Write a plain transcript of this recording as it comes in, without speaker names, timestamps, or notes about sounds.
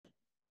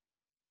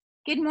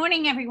Good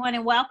morning, everyone,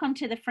 and welcome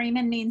to the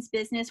Freeman Means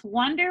Business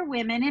Wonder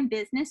Women in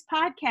Business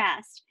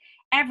podcast.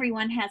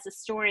 Everyone has a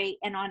story,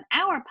 and on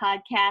our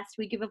podcast,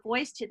 we give a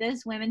voice to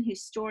those women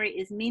whose story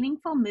is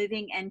meaningful,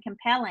 moving, and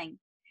compelling.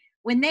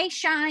 When they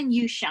shine,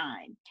 you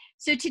shine.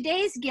 So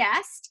today's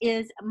guest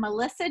is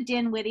Melissa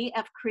Dinwiddie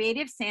of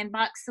Creative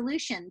Sandbox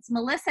Solutions.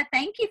 Melissa,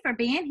 thank you for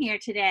being here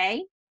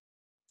today.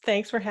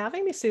 Thanks for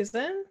having me,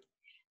 Susan.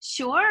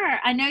 Sure.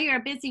 I know you're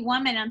a busy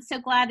woman. I'm so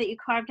glad that you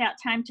carved out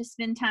time to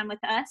spend time with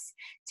us.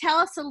 Tell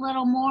us a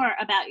little more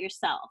about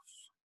yourself.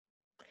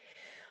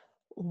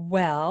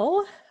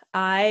 Well,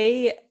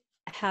 I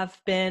have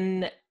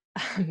been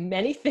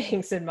many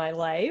things in my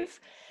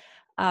life.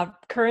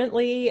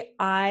 Currently,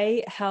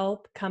 I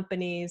help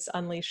companies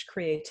unleash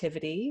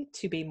creativity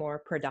to be more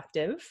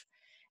productive.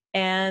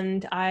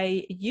 And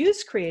I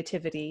use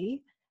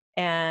creativity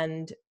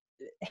and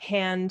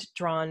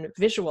hand-drawn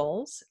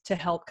visuals to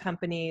help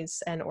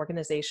companies and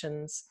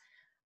organizations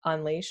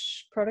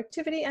unleash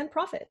productivity and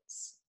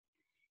profits.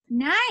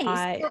 Nice.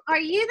 I So are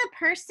you the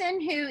person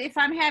who, if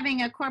I'm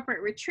having a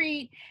corporate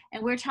retreat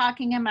and we're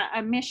talking about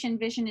a mission,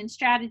 vision, and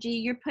strategy,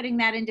 you're putting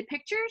that into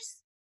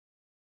pictures?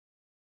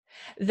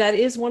 That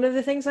is one of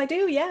the things I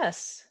do,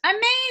 yes.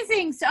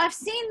 Amazing. So I've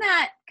seen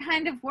that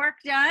kind of work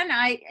done.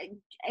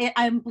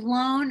 I'm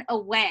blown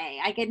away.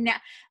 I get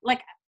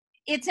like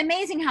it's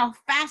amazing how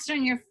fast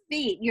on your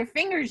feet your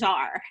fingers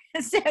are,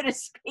 so to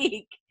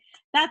speak.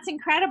 That's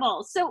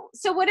incredible. So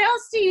what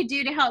else do you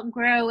do to help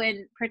grow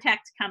and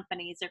protect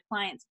companies or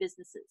clients'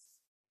 businesses?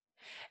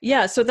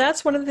 Yeah, so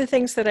that's one of the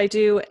things that I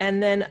do.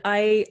 And then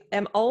I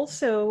am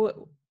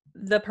also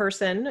the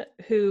person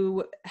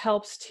who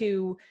helps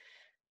to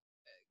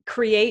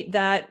create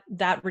that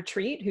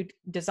retreat, who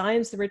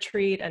designs the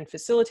retreat and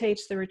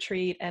facilitates the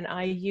retreat. And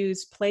I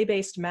use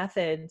play-based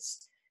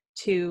methods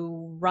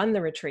to run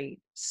the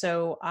retreat.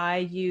 So I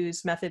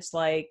use methods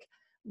like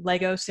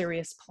Lego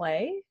Serious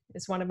Play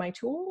is one of my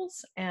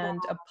tools, and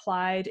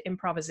applied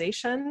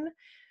improvisation,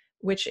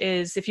 which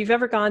is, if you've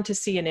ever gone to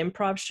see an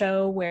improv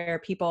show where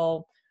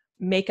people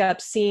make up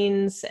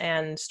scenes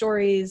and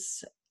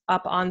stories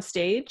up on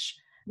stage,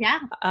 Yeah.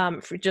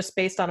 just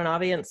based on an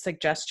audience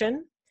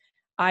suggestion.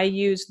 I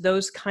use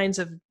those kinds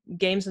of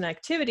games and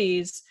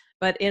activities,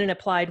 but in an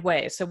applied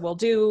way. So we'll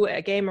do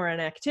a game or an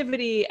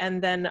activity,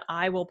 and then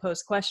I will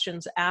post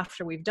questions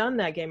after we've done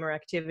that game or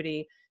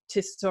activity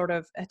to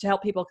to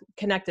help people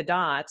connect the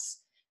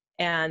dots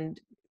and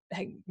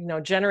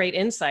generate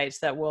insights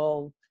that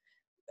will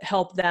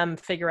help them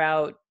figure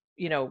out,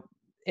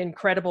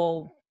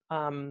 incredible,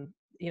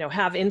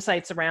 have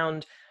insights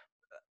around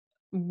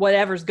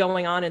whatever's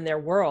going on in their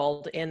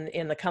world,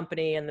 in the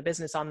company and the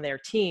business on their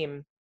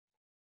team,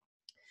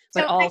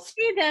 but So I all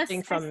see this, starting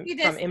I from see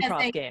this as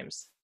improv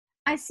games.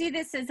 I see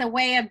this as a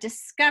way of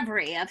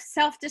discovery, of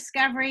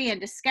self-discovery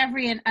and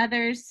discovery in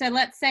others. So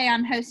let's say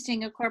I'm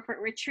hosting a corporate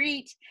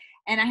retreat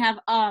and I have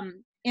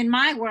in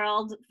my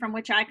world from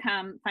which I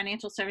come,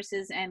 financial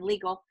services and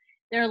legal,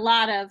 there are a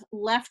lot of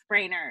left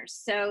brainers.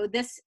 So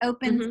this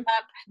opens Mm-hmm.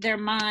 up their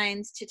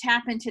minds to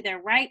tap into their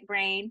right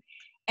brain.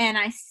 And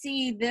I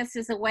see this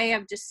as a way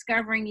of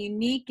discovering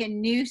unique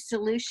and new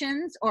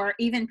solutions or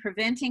even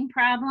preventing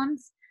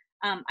problems.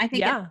 I think it's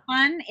Yeah.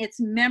 fun.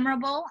 It's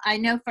memorable. I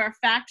know for a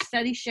fact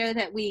studies show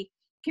that we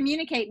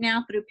communicate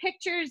now through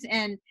pictures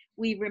and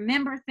we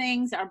remember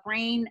things. Our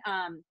brain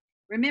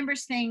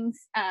remembers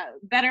things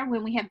better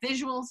when we have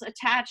visuals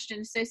attached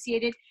and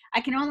associated.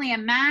 I can only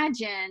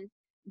imagine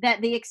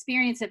that the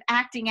experience of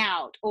acting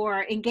out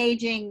or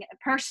engaging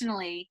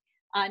personally,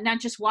 not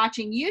just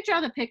watching you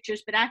draw the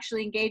pictures, but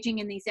actually engaging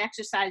in these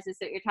exercises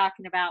that you're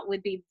talking about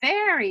would be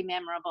very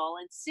memorable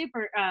and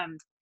super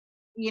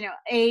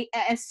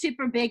a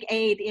super big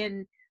aid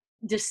in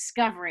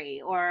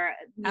discovery or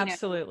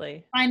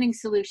Absolutely. finding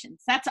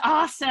solutions. That's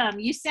awesome.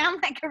 You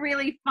sound like a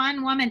really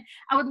fun woman.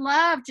 I would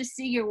love to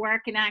see your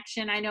work in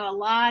action. I know a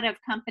lot of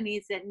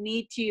companies that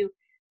need to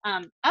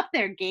up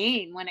their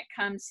game when it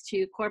comes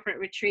to corporate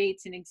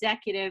retreats and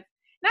executive,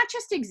 not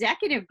just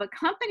executive but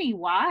company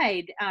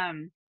wide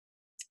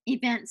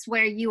events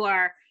where you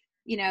are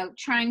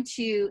trying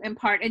to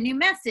impart a new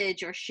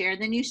message or share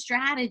the new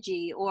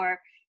strategy or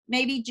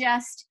maybe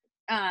just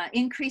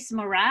increase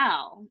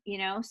morale.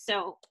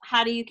 So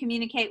how do you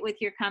communicate with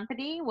your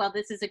company? Well,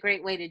 this is a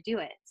great way to do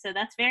it, so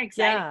that's very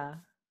exciting. Yeah. Awesome.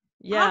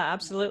 Yeah,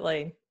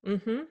 absolutely.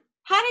 Mm-hmm.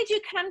 How did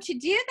you come to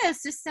do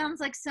this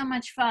sounds like so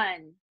much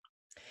fun.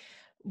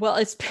 Well,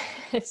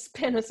 it's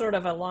been a sort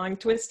of a long,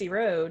 twisty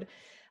road.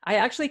 I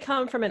actually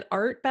come from an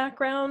art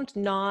background,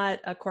 not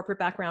a corporate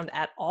background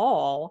at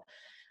all.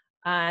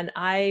 And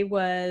I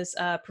was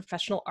a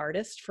professional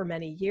artist for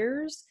many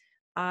years.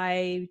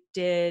 I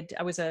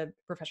was a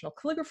professional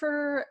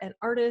calligrapher and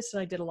artist,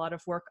 and I did a lot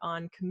of work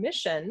on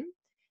commission.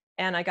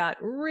 And I got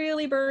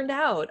really burned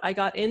out. I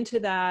got into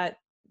that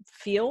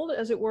field,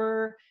 as it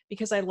were,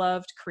 because I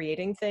loved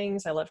creating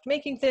things, I loved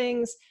making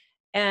things.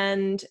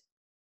 And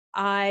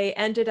I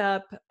ended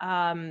up,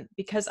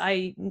 because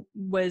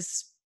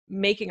was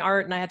making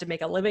art and I had to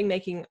make a living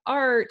making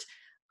art,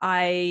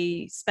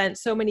 I spent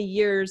so many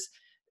years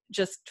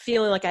just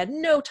feeling like I had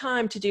no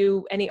time to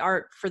do any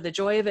art for the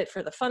joy of it,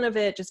 for the fun of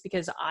it, just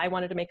because I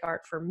wanted to make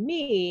art for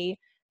me,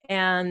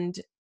 and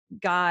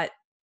got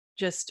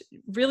just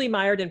really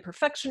mired in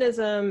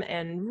perfectionism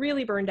and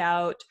really burned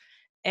out.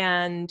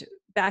 And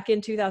back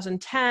in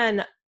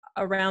 2010,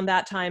 around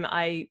that time,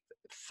 I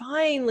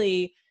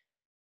finally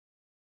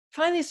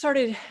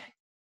started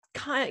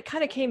kind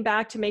of came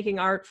back to making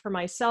art for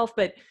myself,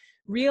 but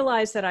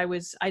realized that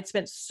I'd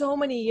spent so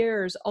many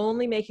years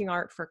only making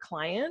art for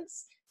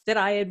clients that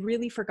I had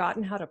really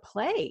forgotten how to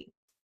play.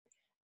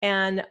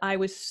 And I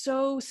was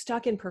so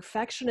stuck in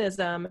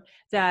perfectionism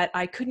that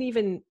I couldn't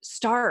even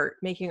start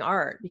making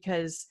art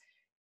because,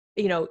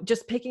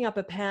 just picking up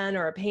a pen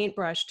or a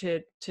paintbrush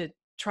to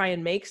try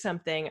and make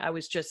something, I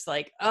was just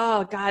like,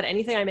 oh God,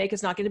 anything I make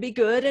is not going to be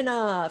good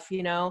enough.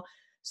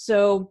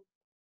 So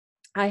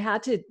I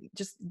had to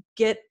just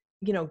get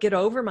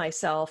over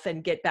myself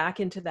and get back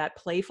into that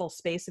playful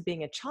space of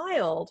being a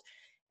child.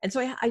 And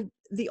so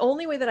the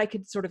only way that I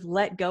could sort of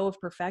let go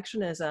of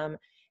perfectionism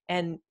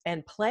and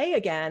play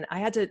again, I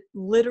had to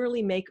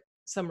literally make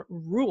some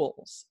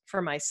rules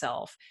for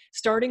myself,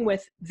 starting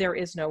with there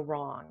is no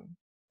wrong.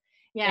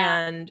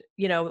 Yeah. And,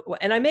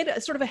 and I made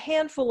a sort of a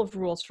handful of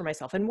rules for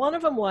myself. And one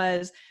of them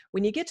was,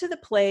 when you get to the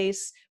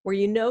place where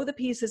the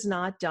piece is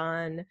not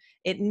done,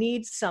 it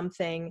needs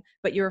something,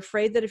 but you're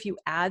afraid that if you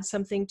add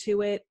something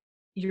to it,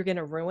 you're going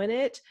to ruin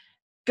it.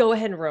 Go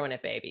ahead and ruin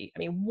it, baby. I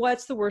mean,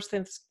 what's the worst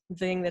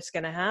thing that's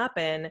going to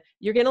happen?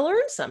 You're going to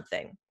learn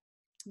something.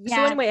 Yeah.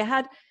 So anyway,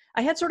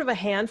 I had sort of a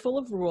handful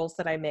of rules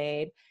that I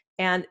made,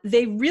 and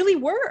they really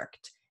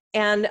worked.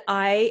 And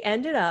I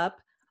ended up,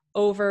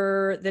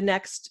 over the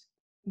next,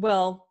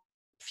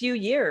 few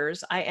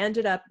years, I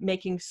ended up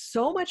making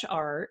so much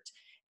art,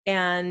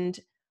 and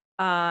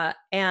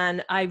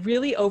I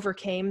really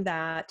overcame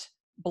that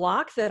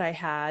block that I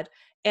had.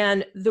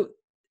 And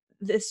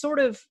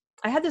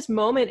I had this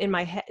moment in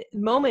my head,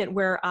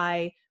 where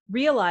I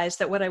realized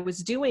that what I was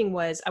doing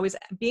was I was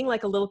being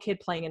like a little kid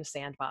playing in a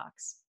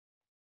sandbox.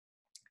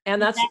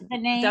 And Is that the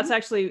name?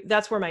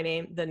 that's where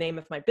the name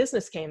of my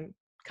business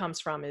comes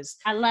from. Is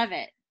I love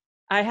it.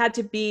 I had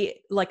to be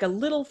like a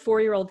little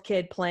 4-year-old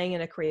kid playing in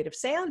a creative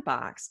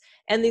sandbox.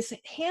 And this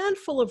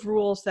handful of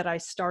rules that I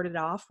started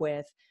off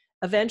with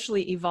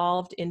eventually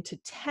evolved into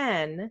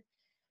 10.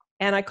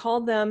 And I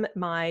called them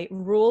my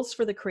rules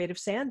for the creative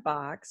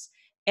sandbox.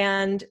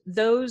 And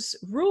those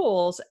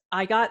rules,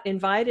 I got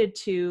invited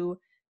to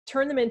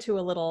turn them into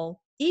a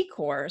little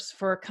e-course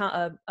for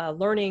a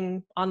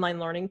online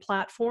learning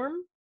platform.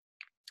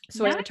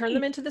 So Nice. I turned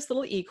them into this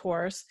little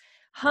e-course.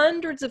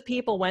 Hundreds of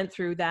people went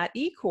through that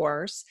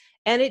e-course,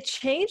 and it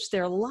changed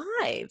their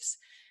lives.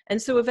 And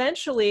so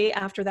eventually,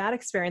 after that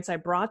experience, I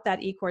brought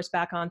that e-course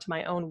back onto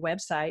my own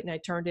website, and I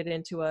turned it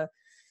into a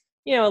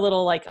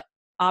little like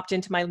opt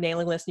into my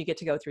mailing list and you get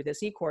to go through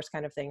this e-course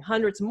kind of thing.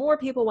 Hundreds more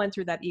people went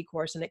through that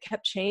e-course, and it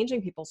kept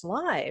changing people's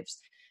lives.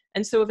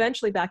 And so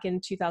eventually, back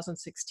in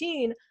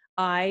 2016,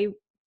 I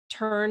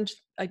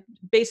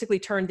basically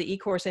turned the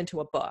e-course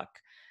into a book,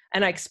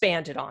 and I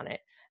expanded on it.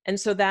 And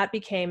so that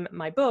became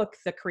my book,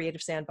 The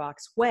Creative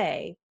Sandbox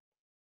Way.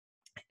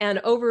 And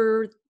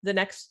over the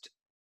next,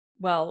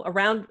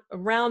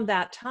 around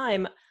that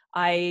time,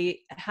 I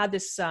had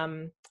this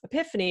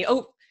epiphany.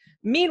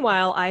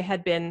 Meanwhile, I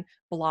had been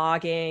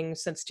blogging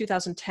since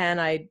 2010.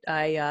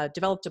 I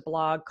developed a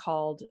blog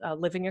called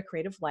Living a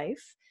Creative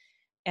Life.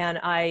 And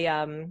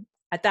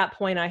at that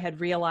point, I had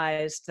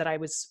realized that I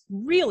was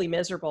really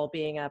miserable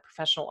being a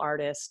professional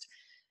artist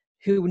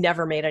who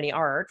never made any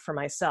art for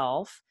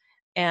myself.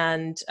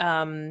 And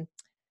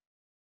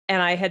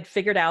I had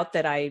figured out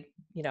that I,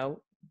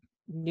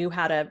 knew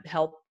how to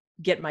help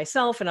get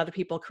myself and other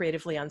people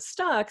creatively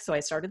unstuck. So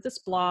I started this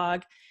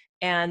blog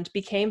and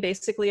became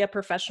basically a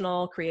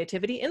professional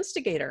creativity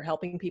instigator,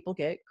 helping people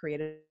get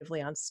creatively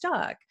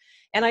unstuck.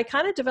 And I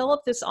kind of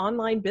developed this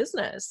online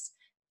business.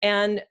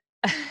 And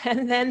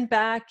then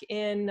back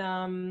in,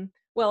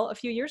 a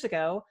few years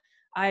ago,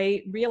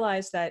 I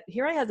realized that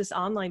here I had this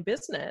online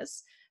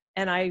business,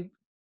 and I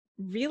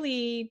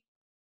really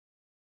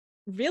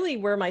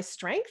where my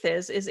strength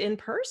is in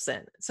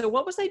person. So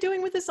what was I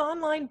doing with this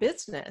online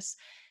business?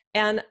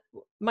 And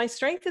my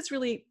strength is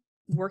really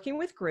working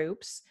with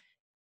groups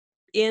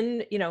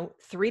in,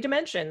 3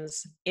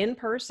 dimensions, in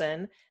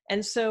person.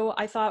 And so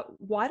I thought,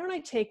 why don't I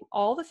take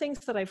all the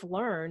things that I've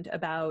learned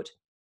about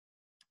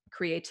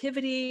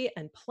creativity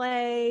and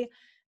play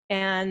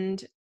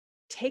and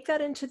take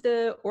that into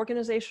the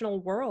organizational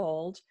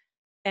world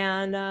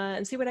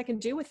and see what I can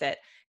do with it.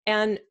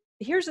 And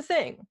here's the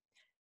thing.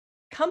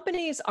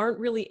 Companies aren't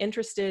really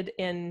interested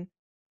in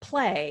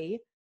play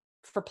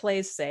for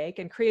play's sake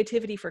and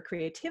creativity for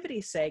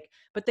creativity's sake,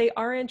 but they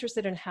are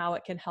interested in how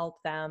it can help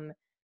them,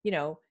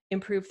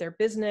 improve their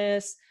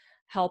business,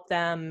 help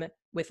them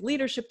with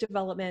leadership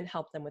development,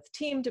 help them with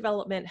team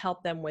development,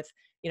 help them with,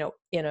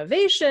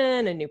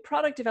 innovation and new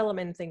product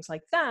development and things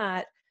like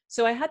that.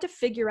 So I had to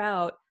figure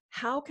out,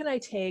 how can I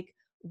take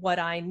what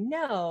I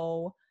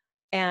know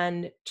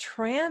and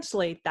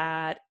translate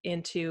that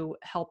into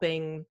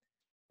helping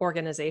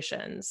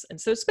organizations.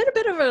 And so it's been a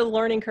bit of a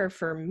learning curve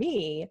for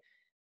me,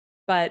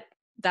 but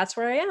that's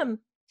where I am.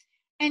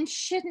 And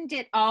shouldn't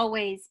it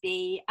always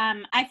be?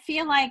 I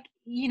feel like,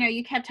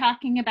 you kept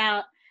talking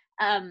about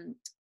um,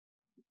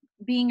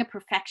 being a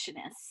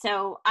perfectionist.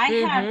 So I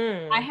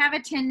Mm-hmm. have a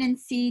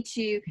tendency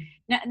to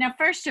now,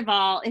 first of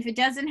all, if it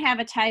doesn't have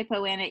a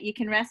typo in it, you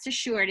can rest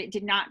assured it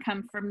did not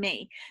come from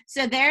me.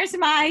 So there's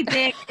my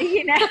big,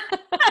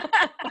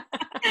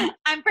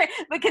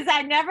 because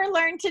I never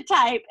learned to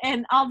type,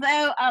 and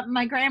although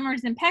my grammar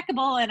is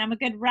impeccable and I'm a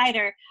good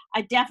writer,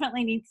 I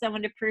definitely need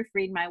someone to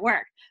proofread my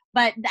work.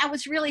 But that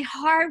was really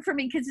hard for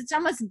me because it's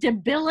almost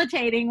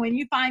debilitating when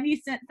you find you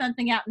sent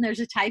something out and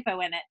there's a typo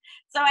in it.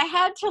 So I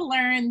had to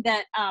learn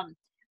that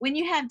when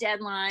you have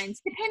deadlines,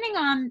 depending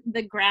on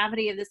the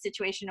gravity of the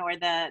situation or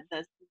the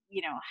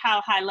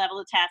how high level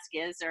the task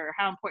is or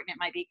how important it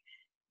might be,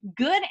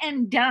 good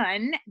and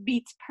done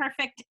beats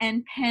perfect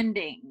and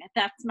pending.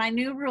 That's my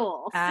new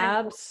rule. So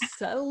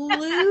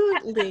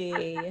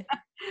Absolutely.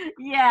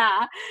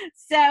 yeah.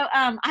 So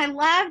I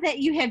love that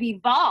you have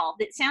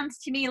evolved. It sounds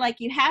to me like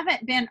you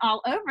haven't been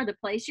all over the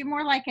place. You're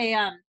more like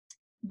a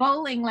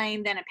bowling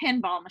lane than a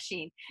pinball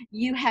machine.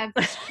 You have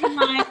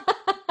streamlined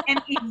and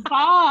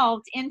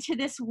evolved into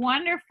this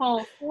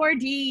wonderful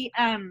 4D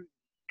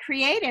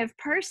creative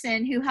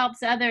person who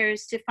helps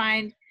others to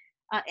find.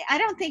 I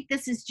don't think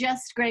this is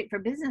just great for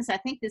business. I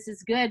think this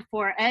is good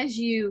for as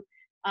you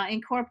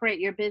incorporate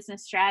your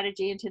business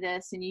strategy into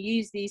this and you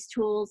use these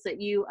tools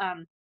that you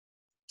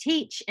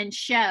teach and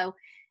show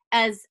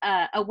as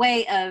a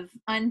way of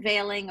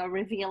unveiling or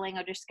revealing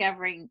or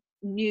discovering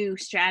new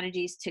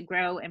strategies to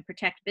grow and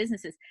protect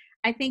businesses.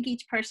 I think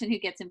each person who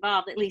gets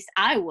involved, at least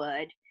I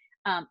would,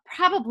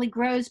 probably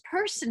grows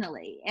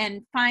personally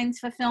and finds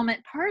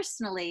fulfillment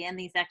personally in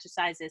these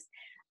exercises.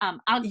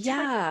 I'll tell you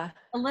Yeah.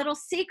 a little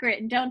secret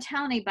and don't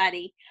tell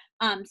anybody.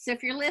 So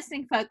if you're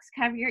listening, folks,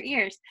 cover your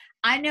ears.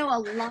 I know a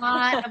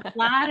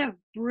lot of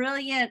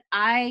brilliant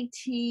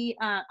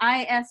ISTJs,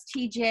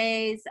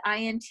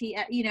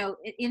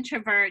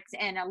 introverts,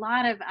 and a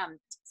lot of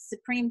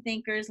supreme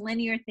thinkers,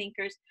 linear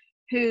thinkers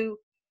who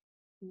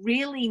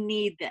really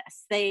need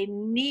this. They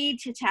need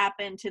to tap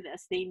into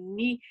this.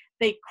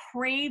 They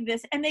crave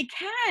this, and they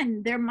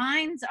can. Their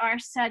minds are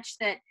such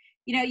that,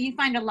 you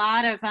find a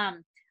lot of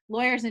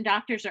lawyers and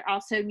doctors are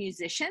also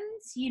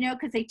musicians,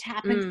 because they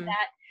tap into Mm.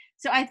 that.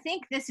 So I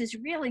think this is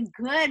really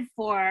good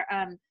for,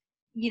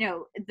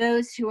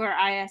 those who are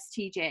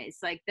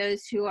ISTJs, like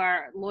those who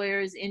are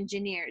lawyers,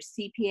 engineers,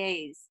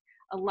 CPAs,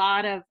 a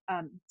lot of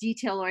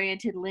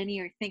detail-oriented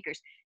linear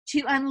thinkers,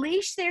 to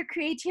unleash their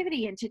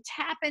creativity and to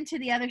tap into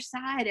the other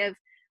side of,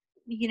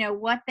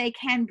 what they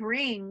can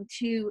bring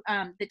to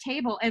the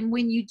table. And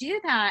when you do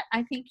that,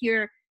 I think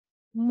you're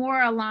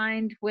more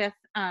aligned with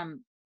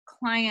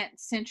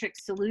client-centric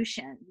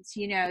solutions.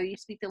 You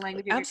speak the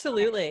language of your client,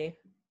 Absolutely.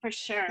 for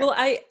sure. Well,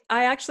 I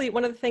actually,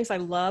 one of the things I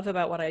love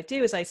about what I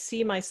do is I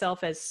see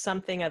myself as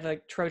something of a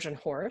Trojan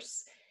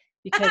horse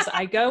because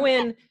I go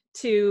in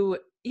to,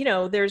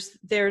 there's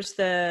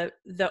the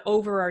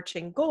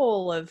overarching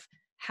goal of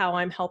how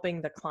I'm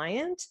helping the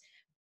client.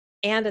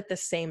 And at the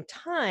same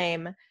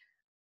time,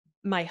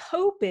 my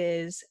hope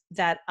is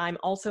that I'm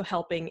also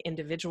helping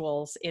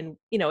individuals in,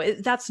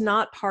 that's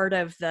not part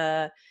of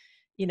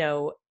you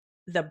know,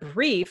 the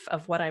brief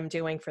of what I'm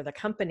doing for the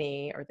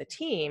company or the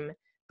team,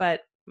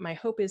 but my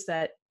hope is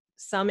that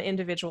some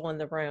individual in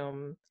the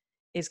room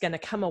is going to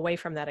come away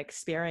from that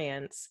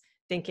experience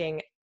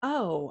thinking,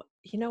 oh,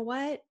 you know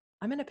what?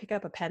 I'm going to pick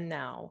up a pen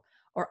now,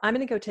 or I'm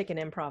going to go take an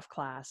improv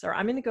class, or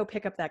I'm going to go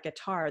pick up that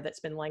guitar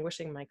that's been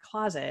languishing in my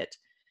closet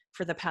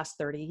for the past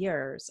 30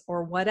 years,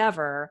 or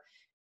whatever,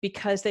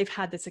 because they've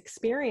had this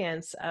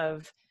experience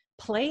of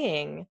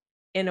playing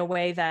in a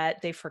way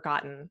that they've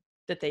forgotten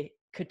that they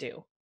could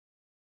do.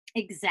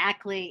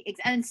 Exactly.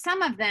 And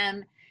some of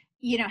them,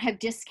 have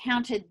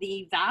discounted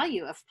the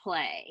value of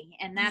play,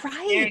 and that's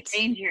very Right.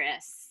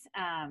 dangerous.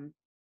 I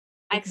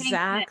think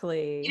that,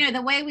 Exactly.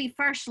 the way we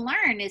first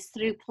learn is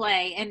through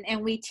play,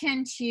 and we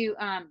tend to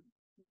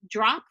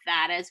drop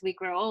that as we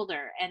grow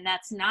older, and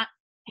that's not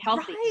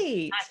healthy,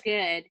 Right. not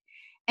good.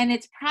 And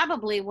it's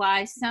probably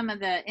why some of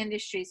the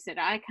industries that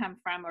I come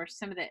from, or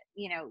some of the,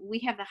 we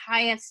have the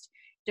highest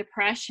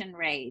depression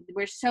rate.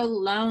 We're so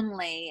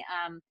lonely.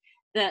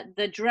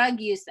 The drug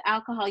use, the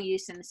alcohol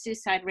use, and the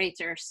suicide rates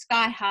are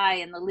sky high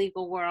in the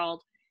legal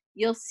world.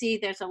 You'll see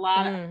there's a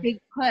Mm. big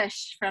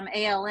push from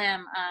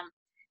ALM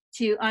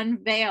to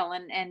unveil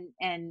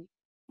and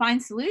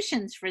find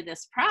solutions for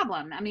this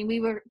problem. I mean,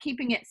 we were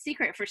keeping it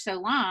secret for so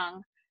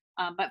long,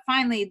 but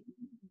finally,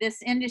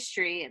 this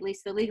industry, at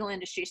least the legal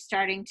industry, is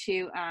starting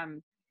to.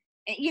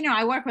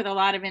 I work with a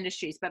lot of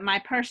industries, but my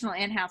personal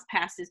in-house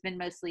past has been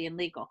mostly in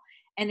legal,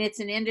 and it's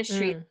an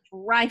industry Mm.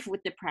 rife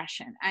with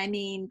depression. I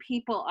mean,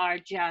 people are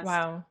just,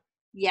 Wow.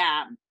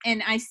 yeah.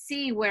 And I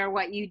see where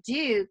what you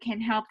do can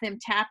help them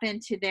tap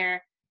into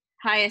their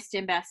highest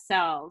and best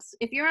selves.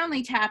 If you're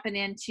only tapping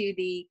into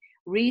the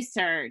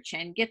research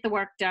and get the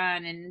work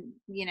done and,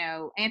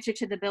 answer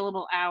to the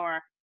billable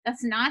hour,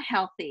 that's not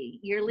healthy.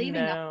 You're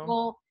leaving a No.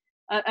 whole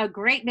a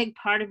great big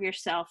part of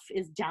yourself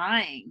is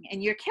dying,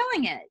 and you're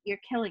killing it. You're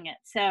killing it.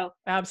 So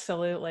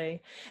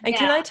Absolutely. And yeah.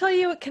 can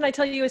I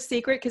tell you a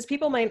secret? Because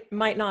people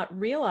might not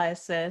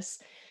realize this.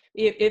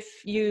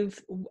 If you've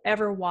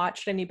ever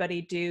watched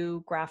anybody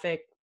do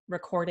graphic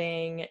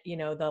recording, you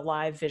know, the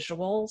live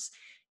visuals,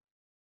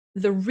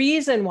 the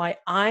reason why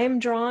I'm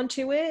drawn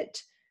to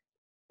it,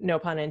 no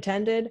pun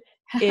intended,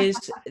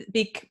 is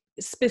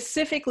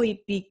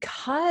specifically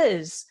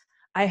because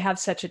I have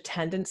such a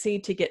tendency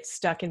to get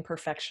stuck in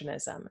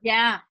perfectionism.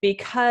 Yeah.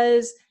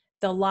 Because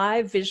the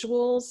live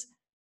visuals,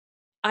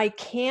 I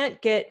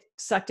can't get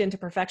sucked into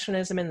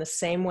perfectionism in the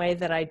same way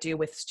that I do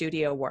with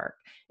studio work.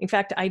 In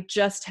fact, I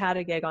just had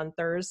a gig on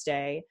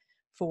Thursday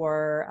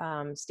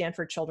for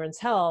Stanford Children's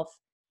Health,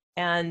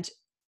 and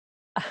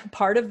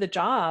part of the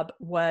job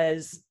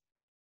was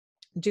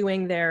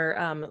doing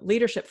their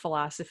leadership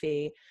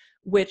philosophy,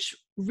 which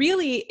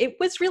it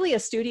was really a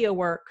studio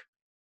work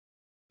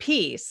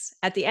piece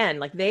at the end.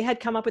 Like, they had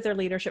come up with their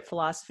leadership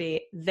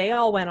philosophy. They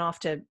all went off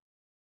to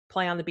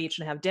play on the beach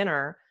and have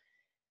dinner.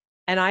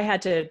 And I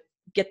had to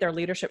get their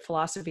leadership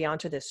philosophy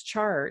onto this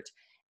chart.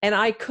 And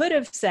I could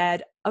have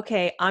said,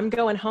 okay, I'm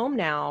going home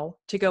now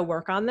to go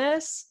work on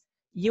this.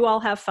 You all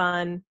have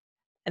fun.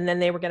 And then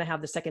they were going to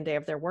have the second day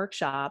of their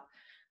workshop.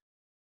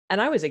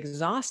 And I was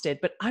exhausted,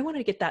 but I wanted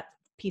to get that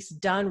piece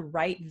done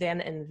right then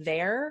and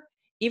there,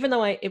 even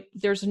though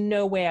there's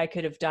no way I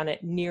could have done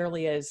it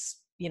nearly as,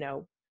 you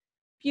know,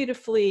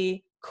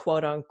 beautifully,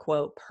 quote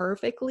unquote,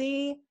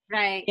 perfectly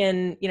Right.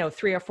 in, you know,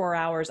 3 or 4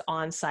 hours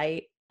on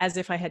site as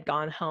if I had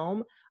gone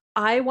home.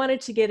 I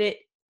wanted to get it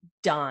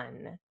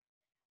done.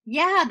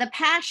 Yeah, the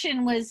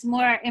passion was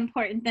more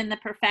important than the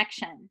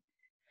perfection.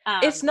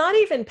 It's not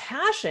even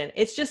passion.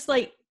 It's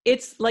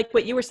like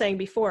what you were saying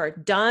before.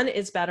 Done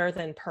is better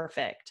than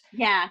perfect.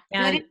 Yeah, good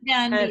And and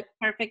done and beats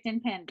perfect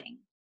and pending.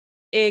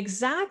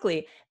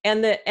 exactly.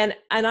 And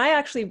I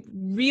actually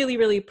really,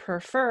 really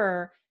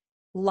prefer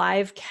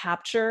live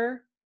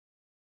capture,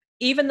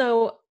 even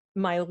though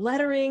my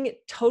lettering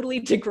totally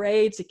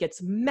degrades, it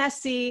gets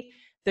messy.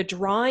 The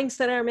drawings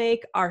that I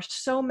make are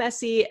so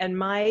messy, and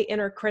my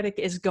inner critic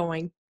is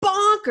going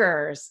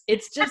bonkers.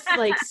 It's just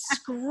like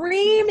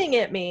screaming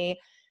at me.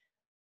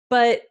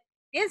 But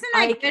Isn't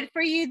that good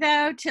for you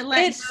though, to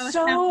let it's go of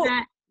some of so,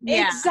 that?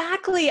 Yeah,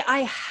 exactly. I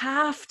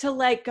have to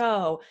let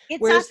go.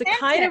 it's Whereas the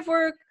kind authentic. of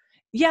work,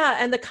 yeah,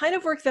 and the kind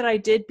of work that I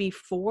did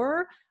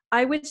before,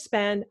 I would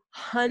spend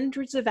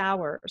hundreds of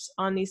hours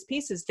on these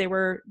pieces. They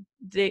were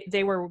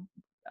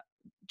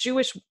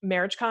Jewish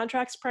marriage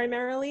contracts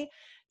primarily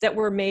that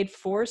were made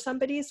for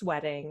somebody's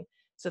wedding.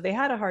 So they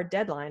had a hard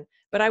deadline,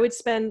 but I would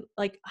spend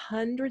like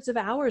hundreds of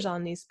hours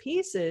on these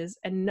pieces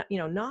and, you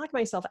know, knock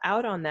myself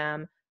out on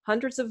them,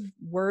 hundreds of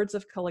words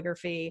of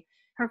calligraphy,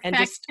 and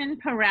just, Perfection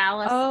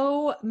paralysis.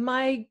 oh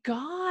my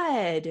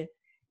God,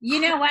 You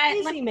know what?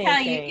 Let crazy me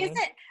tell you, making.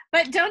 isn't,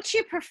 but don't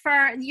you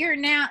prefer, you're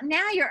now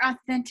you're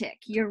authentic,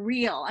 you're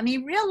real. I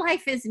mean, real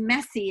life is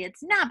messy.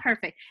 It's not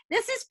perfect.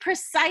 This is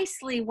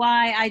precisely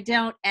why I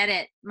don't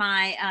edit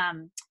my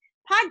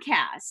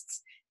podcasts,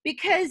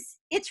 because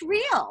it's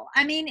real.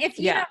 I mean, if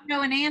you Yeah, don't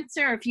know an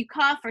answer, or if you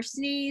cough or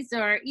sneeze,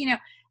 or, you know,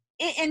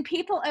 and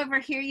people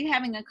overhear you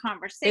having a it's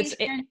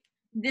conversation,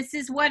 this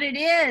is what it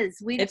is.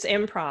 We don't. it's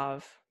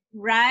improv.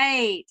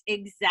 Right,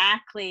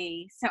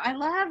 exactly. So I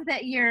love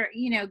that you're,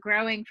 you know,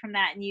 growing from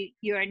that, and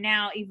you are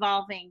now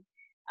evolving.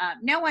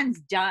 No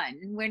one's done.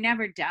 We're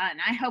never done.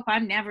 I hope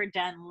I'm never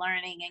done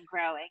learning and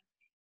growing.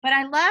 But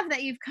I love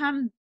that you've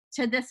come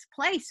to this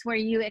place where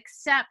you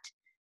accept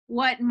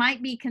what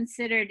might be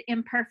considered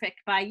imperfect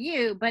by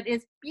you, but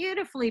is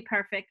beautifully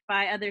perfect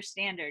by other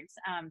standards.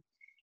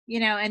 You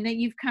know, and that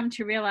you've come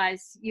to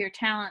realize your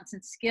talents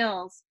and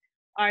skills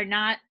are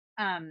not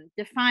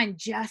defined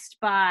just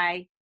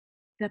by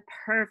the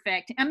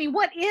perfect. I mean,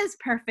 what is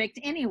perfect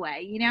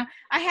anyway? You know,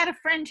 I had a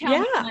friend tell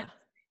me Yeah, once,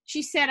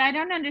 she said, I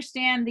don't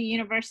understand the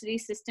university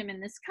system in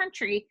this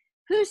country.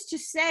 Who's to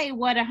say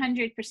what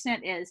 100%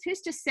 is? Who's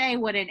to say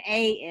what an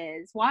A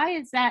is? Why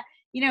is that?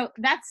 You know,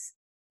 that's,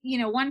 you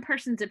know, one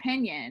person's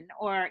opinion,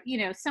 or, you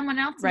know, someone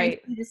else may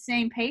right. see the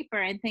same paper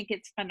and think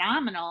it's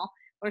phenomenal,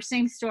 or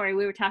same story.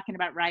 We were talking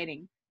about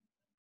writing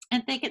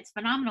and think it's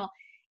phenomenal.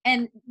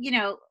 And, you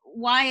know,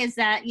 why is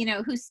that? You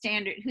know, who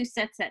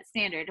sets that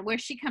standard? Where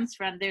she comes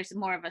from, there's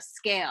more of a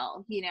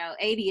scale. You know,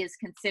 80 is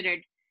considered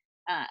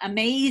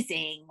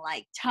amazing,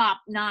 like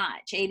top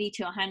notch. 80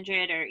 to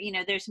 100, or, you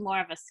know, there's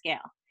more of a scale.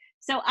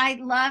 So I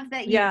love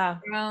that you've Yeah.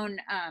 grown.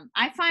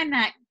 I find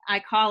that, I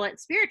call it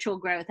spiritual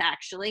growth.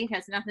 Actually, it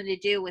has nothing to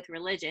do with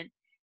religion,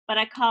 but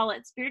I call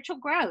it spiritual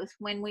growth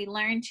when we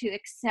learn to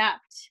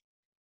accept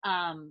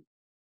um,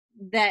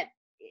 that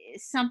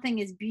something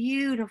is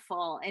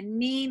beautiful and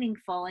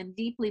meaningful and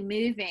deeply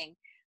moving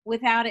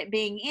without it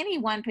being any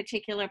one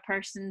particular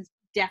person's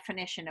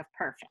definition of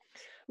perfect.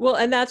 Well,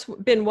 and that's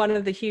been one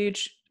of the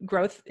huge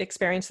growth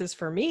experiences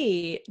for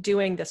me,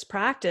 doing this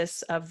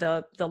practice of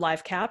the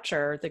live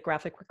capture, the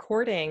graphic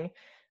recording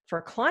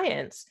for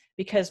clients,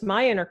 because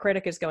my inner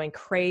critic is going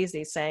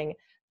crazy saying,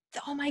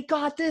 "Oh my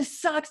God,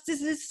 this sucks.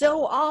 This is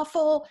so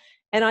awful."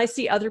 and I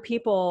see other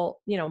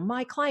people, you know,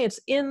 my clients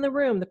in the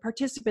room, the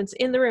participants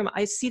in the room,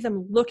 I see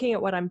them looking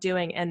at what I'm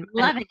doing, and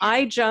Loving it.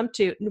 I jump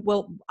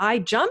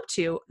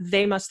to,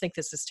 they must think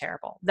this is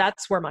terrible.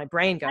 That's where my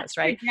brain goes, That's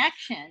right?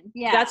 projection.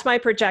 Yeah. That's my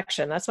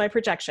projection. That's my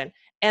projection.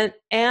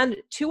 And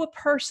to a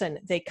person,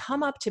 they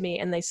come up to me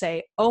and they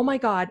say, "Oh my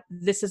God,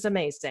 this is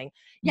amazing.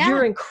 Yeah.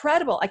 You're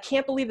incredible. I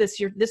can't believe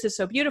this. This is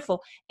so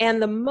beautiful."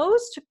 And the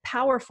most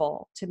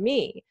powerful to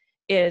me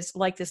is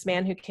like this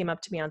man who came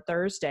up to me on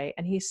Thursday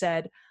and he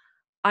said,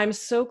 "I'm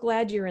so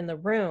glad you're in the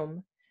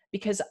room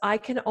because I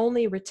can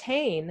only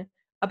retain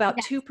about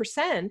Yeah.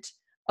 2%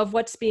 of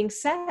what's being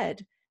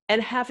said.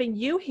 And having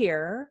you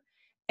here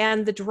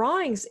and the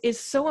drawings is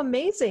so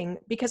amazing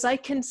because I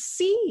can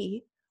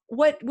see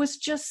what was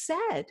just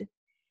said."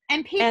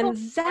 And people And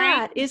bring,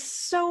 that is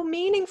so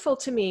meaningful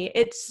to me.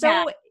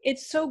 yeah,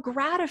 It's so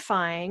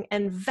gratifying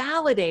and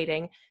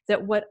validating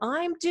that what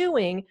I'm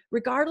doing,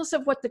 regardless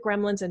of what the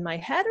gremlins in my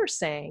head are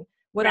saying,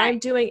 what right. I'm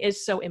doing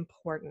is so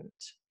important.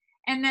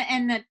 And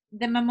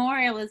the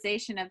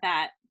memorialization of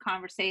that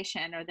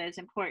conversation, or those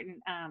important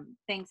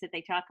things that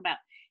they talk about,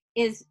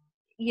 is,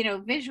 you know,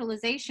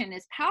 visualization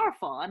is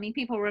powerful. I mean,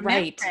 people remember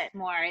Right. it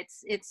more.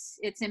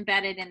 It's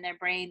embedded in their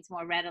brains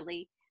more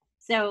readily.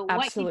 So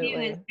what you do is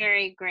Absolutely.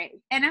 very great.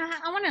 And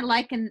I want to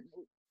liken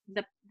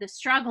the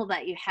struggle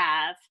that you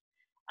have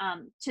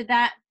to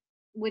that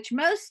which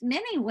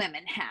many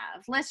women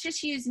have. Let's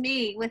just use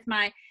me with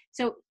my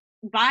so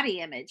body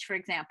image, for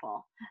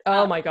example.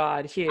 Oh my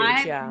God, huge.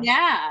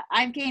 Yeah.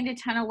 I've gained a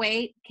ton of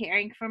weight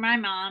caring for my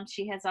mom.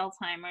 She has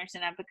Alzheimer's,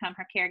 and I've become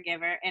her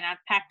caregiver, and I've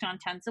packed on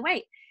tons of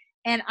weight.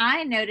 And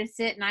I notice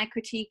it and I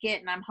critique it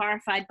and I'm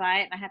horrified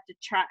by it, and I have to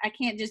try. I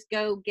can't just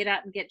go get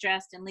up and get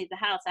dressed and leave the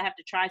house. I have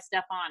to try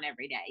stuff on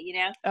every day, you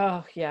know?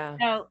 Oh yeah.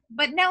 So,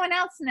 but no one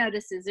else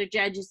notices or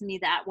judges me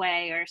that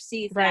way or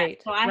sees that.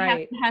 Right. So I have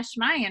Right. to hush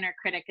my inner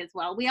critic as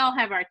well. We all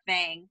have our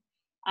thing.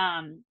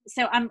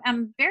 So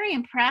I'm very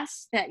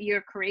impressed that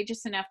you're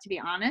courageous enough to be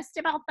honest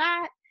about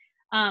that.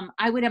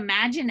 I would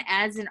imagine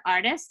as an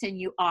artist, and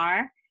you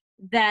are,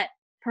 that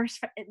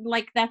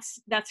like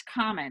that's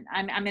common.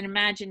 I'm gonna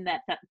imagine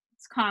that that's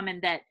common,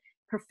 that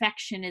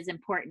perfection is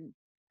important.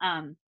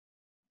 Um,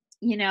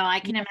 you know, I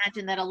can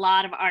imagine that a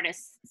lot of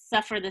artists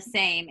suffer the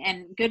same,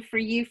 and good for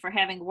you for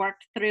having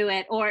worked through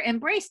it or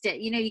embraced it.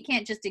 You know, you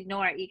can't just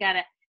ignore it. You got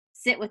to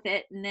sit with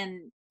it and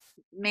then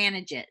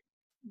manage it,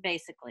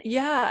 basically.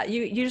 Yeah.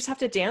 You just have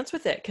to dance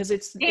with it because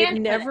it Dance with it.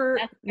 never,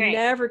 That's great.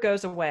 never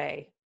goes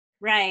away.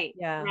 Right,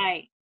 Yeah.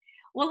 right.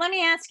 Well, let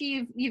me ask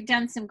you, you've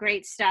done some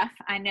great stuff.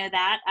 I know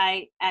that.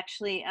 I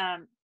actually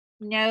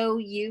know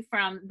you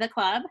from the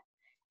club.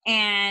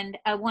 And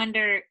I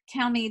wonder,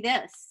 tell me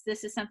this.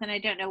 This is something I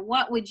don't know.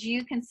 What would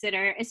you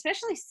consider,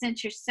 especially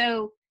since you're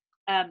so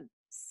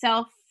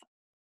self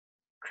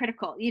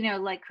critical, you know,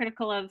 like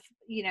critical of,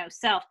 you know,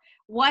 self,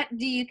 what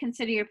do you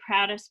consider your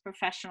proudest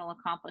professional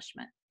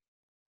accomplishment?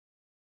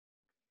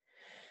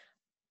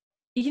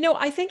 You know,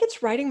 I think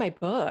it's writing my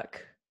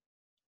book.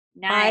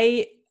 Nice.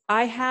 I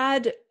I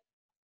had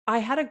I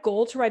had a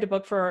goal to write a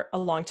book for a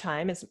long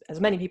time, as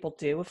many people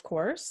do, of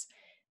course.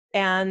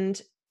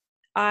 And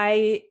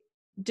I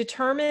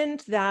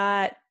determined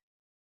that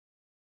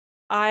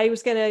I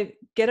was going to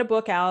get a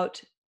book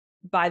out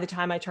by the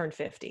time I turned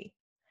 50.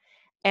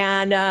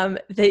 And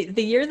the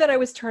year that I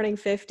was turning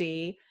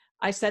 50,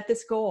 I set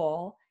this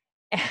goal,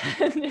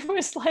 and it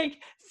was like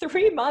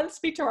 3 months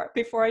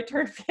before I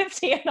turned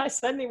 50, and I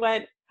suddenly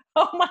went,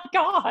 "Oh my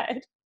God,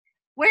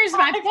 Where's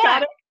my I've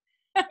got book?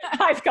 to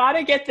I've got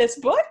to get this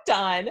book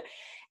done."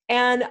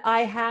 And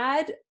I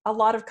had a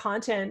lot of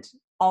content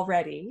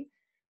already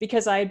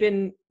because I'd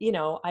been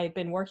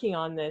working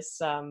on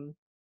this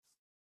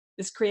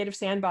creative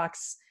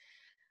sandbox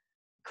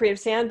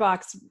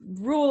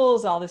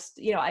rules, all this,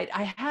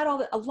 I had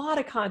a lot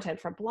of content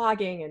from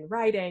blogging and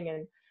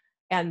writing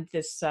and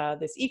this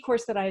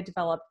e-course that I had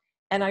developed.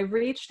 And I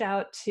reached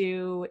out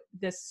to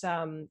this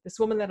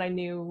woman that I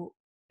knew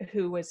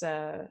who was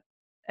an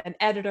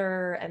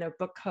editor and a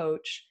book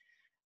coach,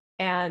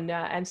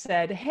 and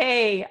said,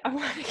 "Hey, I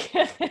want to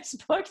get this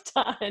book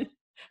done.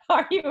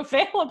 Are you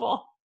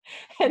available?"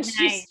 And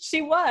Nice.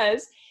 she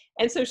was.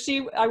 And so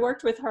I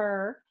worked with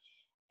her,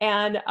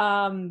 and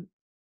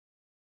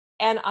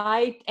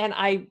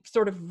I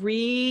sort of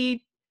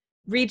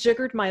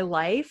rejiggered my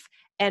life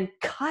and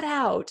cut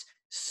out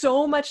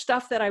so much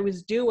stuff that I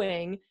was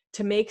doing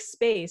to make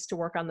space to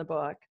work on the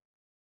book.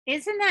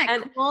 Isn't that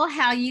And cool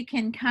how you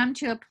can come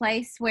to a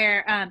place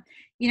where,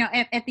 you know,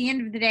 at the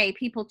end of the day,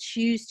 people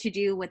choose to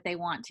do what they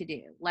want to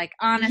do. Like,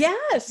 honestly, it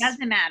yes,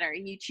 doesn't matter.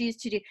 You choose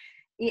to do.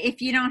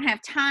 If you don't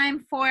have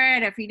time for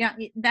it, if you don't,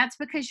 that's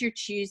because you're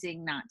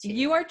choosing not to.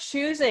 you are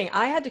choosing.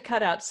 I had to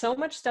cut out so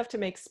much stuff to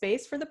make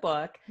space for the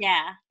book.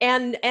 Yeah.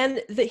 And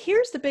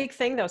here's the big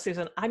thing though,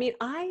 Susan. I mean,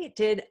 I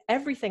did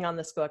everything on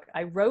this book.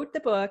 I wrote the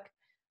book.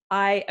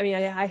 I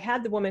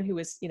had the woman who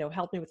was,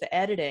 helped me with the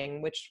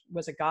editing, which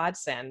was a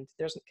godsend.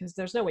 Because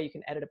there's no way you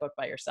can edit a book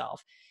by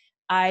yourself.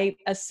 I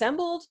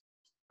assembled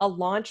a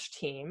launch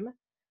team.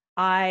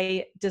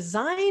 I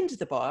designed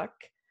the book.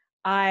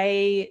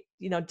 I,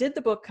 did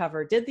the book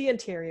cover, did the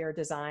interior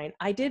design,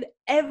 I did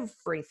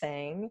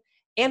everything,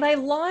 and I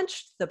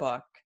launched the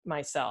book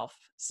myself.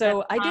 That's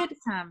So I did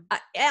awesome.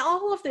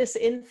 all of this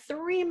in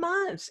 3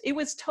 months. It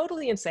was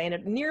totally insane.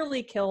 It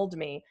nearly killed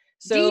me.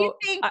 Do you So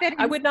think that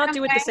I in would not some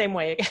do it the way, same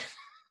way again.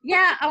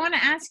 yeah, I want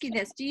to ask you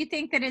this. Do you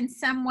think that in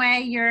some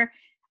way your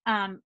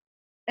um,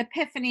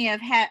 epiphany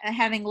of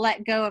having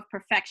let go of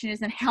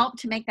perfectionism helped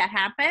to make that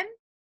happen?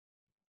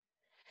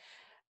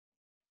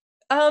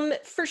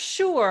 For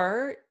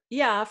sure.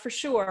 Yeah, for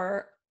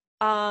sure.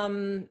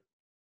 Um,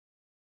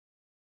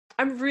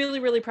 I'm really,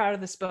 really proud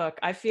of this book.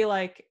 I feel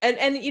like, and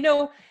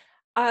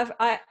I've,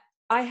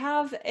 I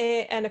have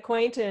an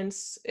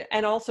acquaintance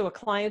and also a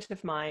client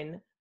of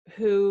mine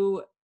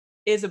who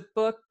is a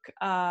book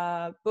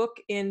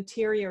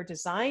interior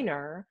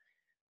designer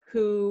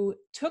who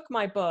took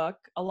my book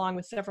along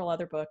with several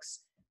other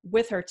books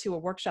with her to a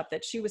workshop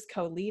that she was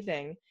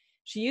co-leading.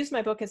 She used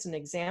my book as an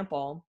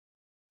example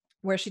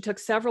where she took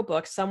several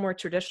books. Some were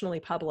traditionally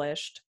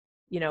published,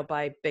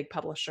 by big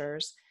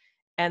publishers,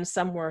 and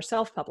some were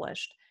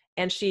self-published.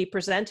 And she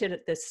presented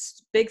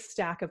this big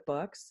stack of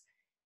books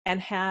and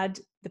had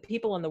the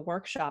people in the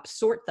workshop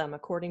sort them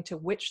according to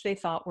which they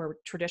thought were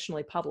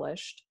traditionally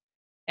published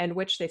and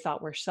which they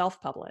thought were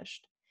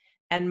self-published.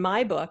 And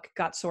my book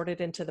got sorted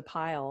into the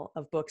pile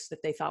of books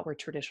that they thought were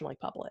traditionally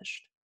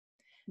published.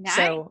 Nice.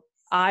 So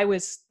I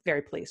was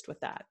very pleased with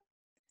that.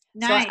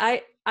 So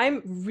Nice.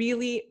 I'm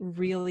really,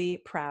 really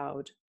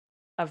proud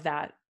of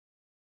that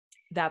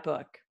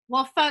book.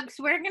 Well, folks,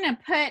 we're going to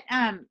put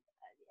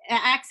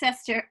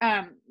access to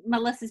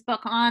Melissa's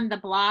book on the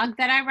blog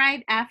that I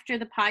write after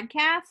the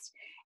podcast.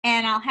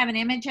 And I'll have an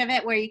image of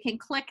it where you can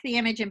click the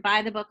image and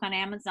buy the book on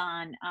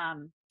Amazon,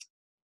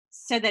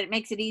 so that it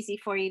makes it easy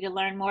for you to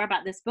learn more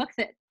about this book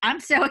that I'm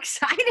so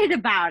excited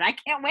about. I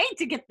can't wait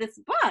to get this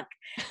book.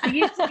 I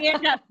usually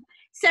end up,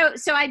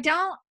 so I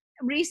don't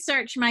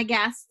research my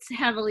guests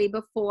heavily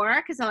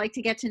before because I like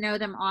to get to know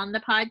them on the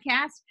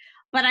podcast.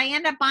 But I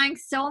end up buying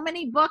so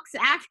many books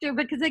after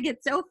because I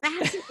get so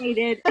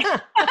fascinated.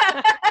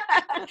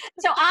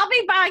 So I'll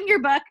be buying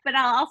your book, but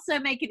I'll also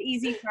make it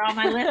easy for all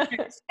my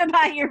listeners to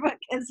buy your book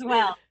as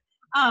well.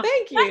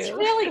 Thank you. That's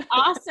really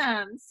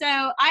awesome. So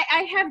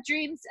I have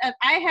dreams of,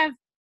 I have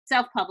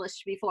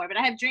self-published before, but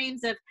I have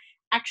dreams of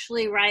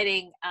actually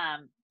writing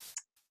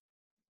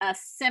a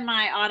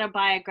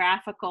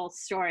semi-autobiographical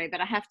story,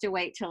 but I have to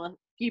wait till a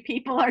few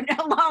people are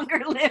no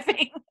longer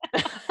living.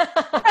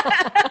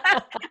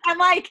 I'm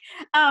like,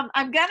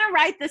 I'm going to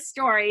write the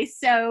story.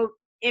 So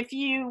if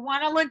you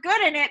want to look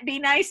good in it, be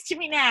nice to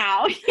me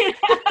now.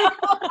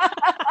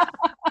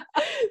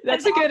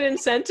 That's a good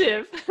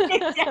incentive.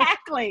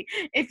 Exactly.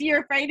 If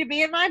you're afraid to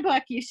be in my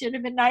book, you should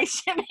have been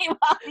nice to me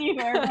while you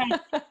were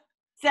around.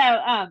 So,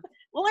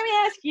 well, let me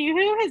ask you,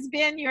 who has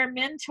been your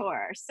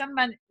mentor?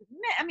 Someone,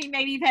 I mean,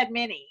 maybe you've had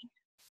many,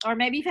 or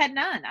maybe you've had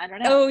none. I don't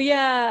know. Oh,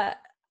 yeah.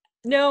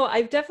 No,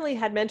 I've definitely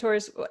had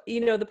mentors.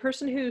 The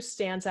person who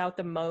stands out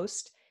the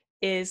most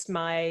is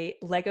my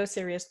Lego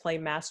Serious Play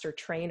master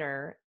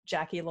trainer,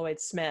 Jackie Lloyd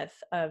Smith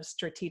of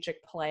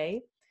Strategic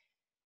Play.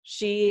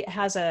 She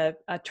has a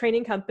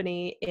training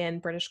company in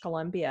British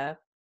Columbia,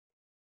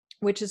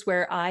 which is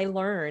where I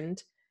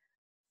learned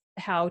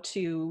how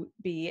to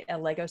be a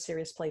Lego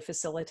Serious Play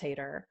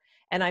facilitator.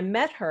 And I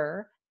met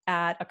her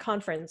at a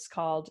conference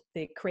called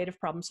the Creative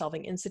Problem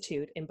Solving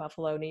Institute in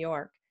Buffalo, New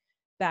York,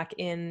 back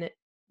in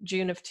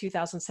June of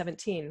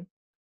 2017,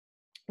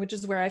 which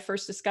is where I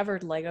first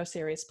discovered Lego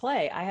Serious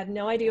Play. I had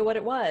no idea what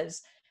it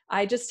was.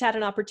 I just had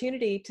an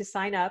opportunity to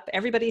sign up.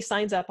 Everybody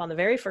signs up on the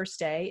very first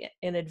day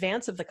in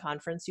advance of the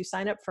conference. You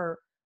sign up for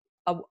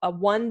a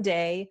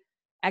one-day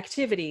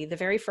activity the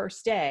very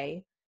first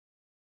day.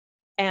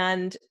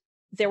 And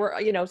there were,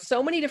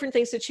 so many different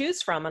things to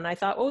choose from. And I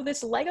thought, oh,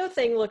 this Lego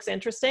thing looks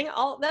interesting.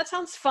 That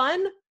sounds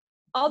fun.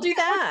 I'll do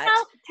that.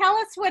 Well, tell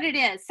us what it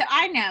is. So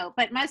I know,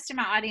 but most of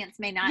my audience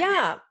may not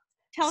know.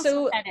 Tell us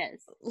what that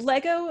is.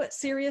 Lego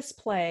Serious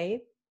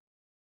Play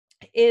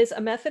is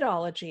a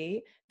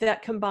methodology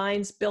that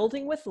combines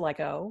building with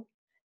Lego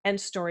and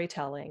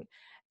storytelling.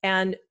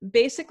 And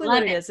basically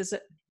what it is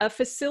a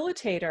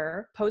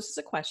facilitator poses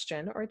a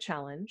question or a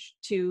challenge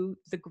to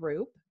the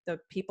group, the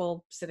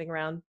people sitting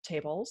around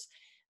tables,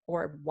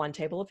 or one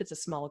table if it's a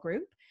small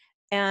group,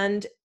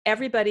 and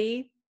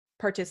everybody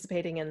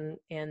participating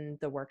in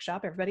the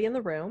workshop, everybody in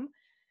the room,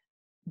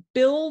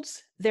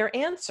 builds their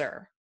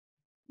answer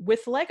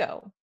with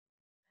Lego.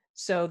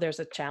 So there's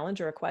a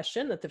challenge or a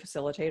question that the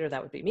facilitator,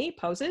 that would be me,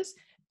 poses.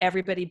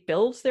 Everybody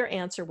builds their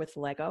answer with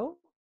Lego.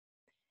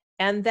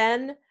 And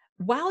then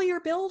while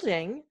you're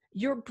building,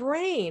 your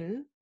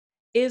brain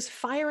is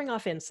firing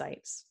off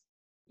insights.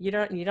 You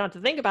don't have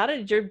to think about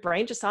it. Your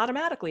brain just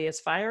automatically is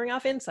firing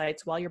off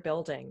insights while you're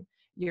building.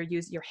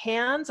 Your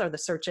hands are the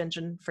search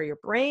engine for your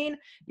brain.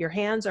 Your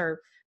hands are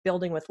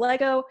building with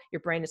Lego. Your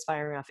brain is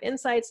firing off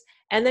insights.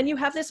 And then you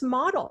have this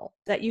model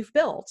that you've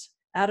built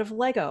out of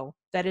Lego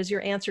that is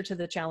your answer to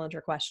the challenge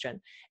or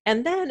question.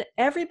 And then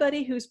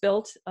everybody who's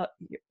built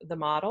the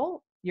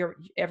model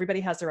everybody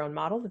has their own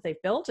model that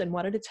they've built, and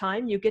one at a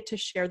time you get to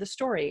share the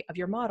story of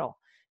your model.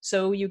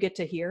 So you get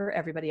to hear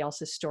everybody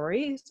else's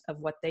stories of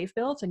what they've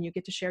built, and you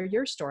get to share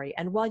your story.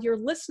 And while you're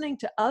listening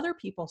to other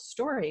people's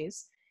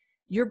stories,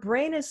 your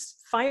brain is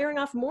firing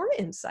off more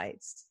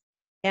insights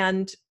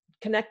and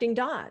connecting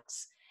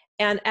dots.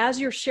 And as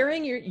you're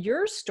sharing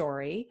your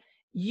story,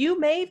 you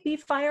may be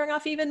firing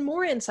off even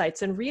more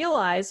insights and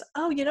realize,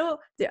 oh,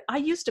 I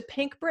used a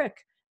pink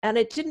brick and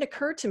it didn't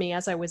occur to me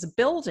as I was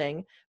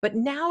building, but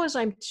now as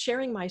I'm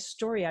sharing my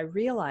story, I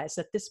realize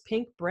that this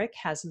pink brick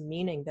has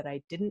meaning that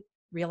I didn't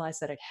realize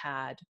that it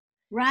had.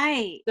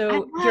 Right. I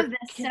So love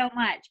this so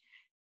much.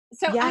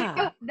 So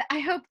yeah. I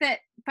hope that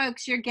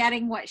folks, you're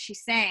getting what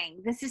she's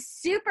saying. This is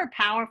super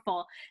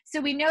powerful. So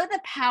we know the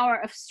power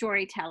of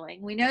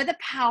storytelling. We know the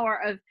power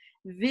of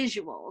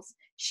visuals.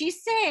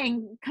 She's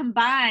saying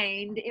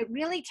combined, it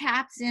really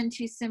taps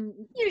into some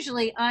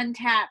usually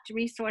untapped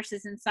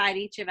resources inside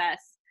each of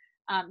us.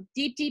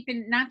 Deep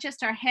in not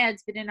just our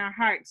heads, but in our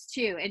hearts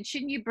too. And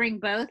shouldn't you bring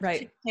both to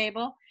the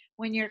table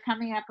when you're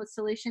coming up with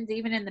solutions,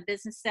 even in the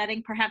business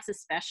setting, perhaps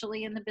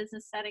especially in the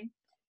business setting?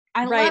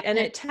 Right. And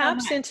it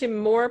taps into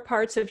more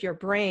parts of your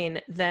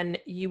brain than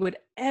you would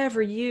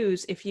ever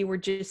use if you were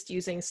just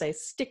using, say,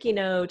 sticky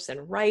notes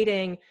and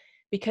writing,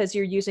 because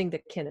you're using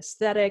the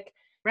kinesthetic,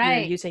 you're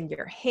using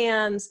your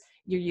hands,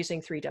 you're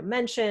using 3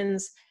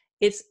 dimensions.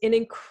 It's an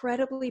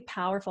incredibly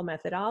powerful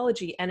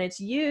methodology, and it's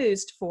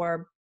used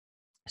for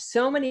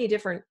so many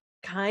different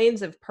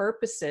kinds of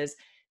purposes.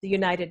 The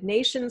United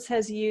Nations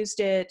has used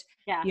it.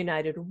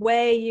 United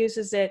Way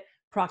uses it.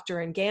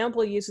 Procter &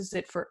 Gamble uses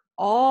it for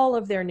all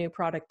of their new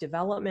product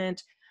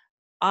development.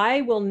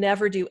 I will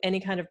never do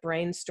any kind of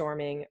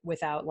brainstorming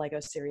without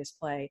Lego Serious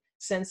Play,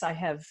 since I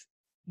have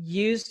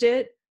used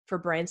it for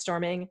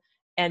brainstorming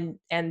and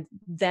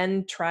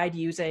then tried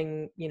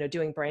using,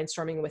 doing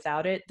brainstorming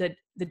without it.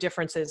 The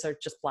differences are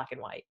just black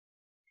and white.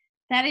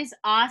 That is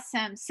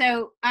awesome.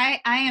 So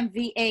I am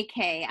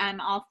VAK. I'm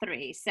all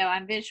 3. So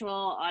I'm visual,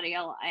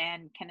 audio,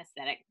 and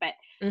kinesthetic. But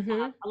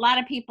a lot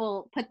of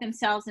people put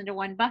themselves into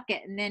one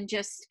bucket and then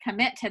just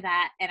commit to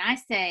that. And I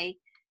say,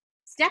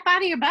 step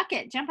out of your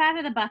bucket, jump out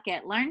of the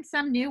bucket, learn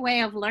some new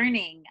way of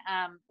learning,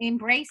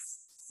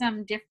 embrace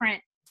some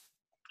different,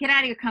 get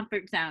out of your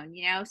comfort zone,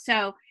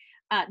 So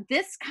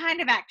this kind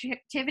of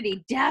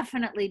activity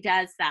definitely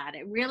does that.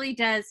 It really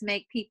does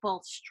make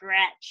people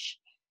stretch.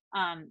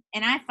 And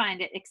I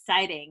find it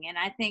exciting. And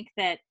I think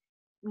that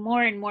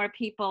more and more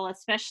people,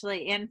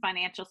 especially in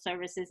financial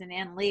services and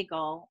in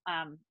legal,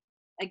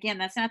 again,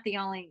 that's not the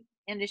only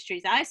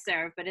industries I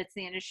serve, but it's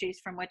the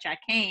industries from which I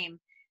came.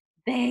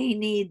 They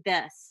need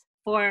this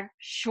for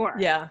sure.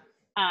 Yeah.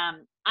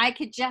 I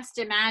could just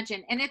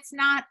imagine. And it's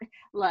not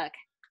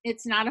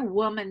a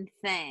woman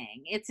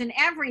thing. It's an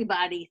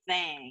everybody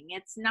thing.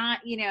 It's not,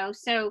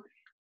 so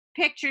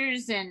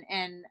pictures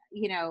and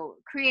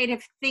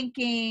creative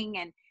thinking,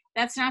 and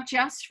that's not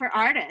just for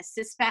artists.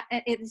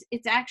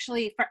 It's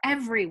actually for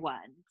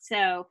everyone.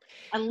 So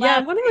I love. Yeah,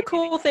 one of the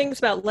cool things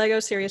about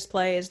Lego Serious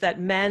Play is that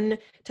men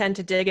tend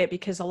to dig it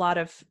because a lot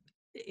of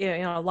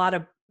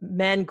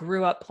men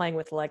grew up playing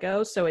with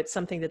Lego, so it's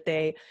something that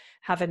they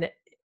have an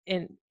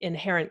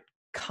inherent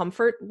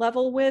comfort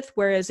level with.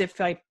 Whereas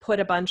if I put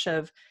a bunch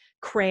of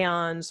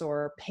crayons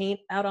or paint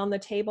out on the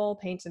table,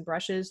 paints and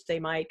brushes, they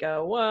might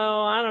go,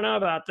 well, I don't know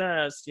about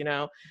this,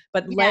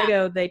 but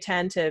Lego, they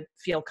tend to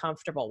feel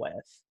comfortable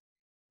with.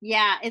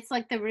 Yeah, it's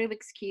like the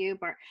Rubik's Cube,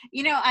 or,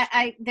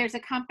 there's a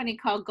company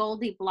called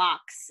Goldie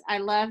Blocks. I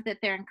love that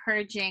they're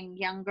encouraging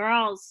young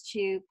girls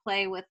to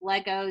play with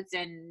Legos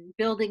and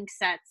building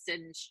sets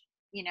and,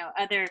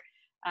 other,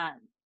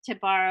 to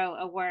borrow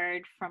a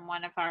word from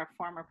one of our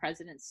former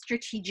presidents,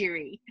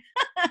 strategery.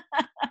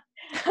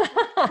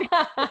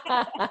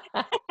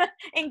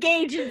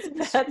 Engage in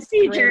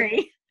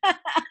strategery.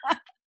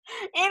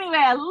 Anyway,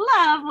 I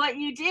love what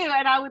you do,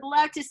 and I would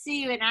love to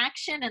see you in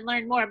action and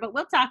learn more, but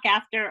we'll talk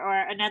after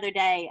or another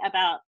day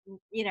about,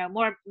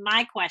 more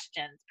my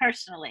questions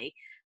personally.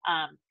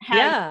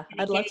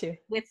 I'd love to.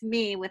 With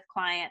me, with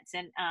clients,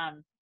 and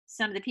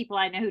some of the people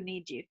I know who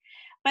need you.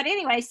 But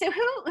anyway, so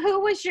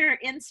who was your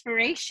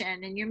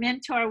inspiration and your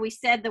mentor? We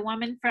said the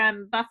woman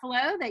from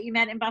Buffalo that you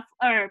met in Buffalo,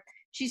 or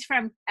she's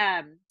from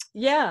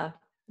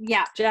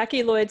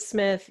Jackie Lloyd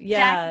Smith.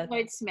 Jackie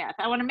Lloyd Smith.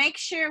 I want to make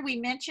sure we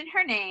mention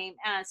her name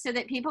so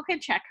that people can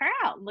check her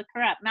out, look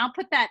her up. And I'll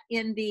put that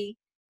in the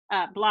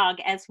blog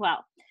as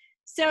well.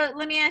 So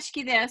let me ask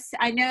you this.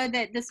 I know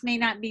that this may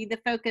not be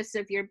the focus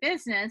of your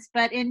business,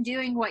 but in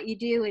doing what you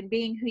do and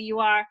being who you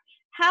are,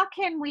 how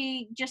can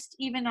we just,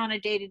 even on a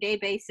day-to-day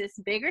basis,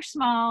 big or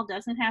small,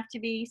 doesn't have to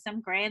be some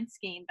grand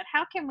scheme, but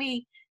how can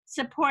we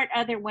support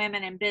other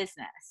women in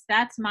business?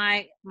 That's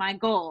my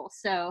goal.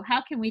 So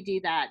how can we do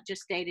that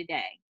just day to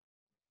day?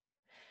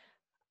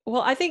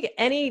 Well, I think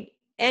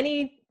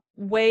any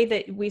way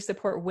that we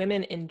support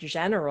women in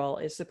general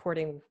is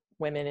supporting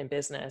women in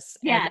business.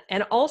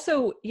 And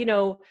also,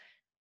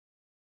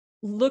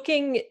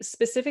 looking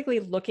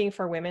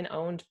for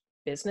women-owned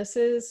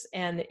businesses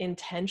and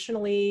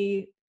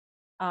intentionally,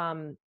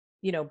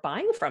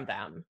 buying from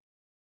them.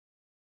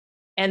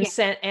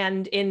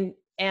 and Yeah.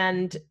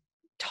 and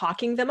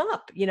talking them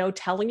up,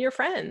 telling your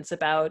friends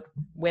about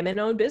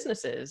women-owned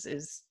businesses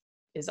is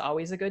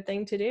always a good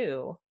thing to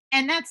do.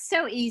 And that's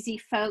so easy,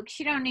 folks.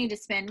 You don't need to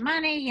spend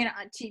money,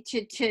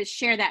 to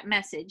share that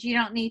message. You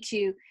don't need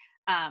to,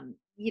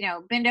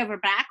 bend over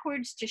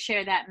backwards to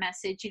share that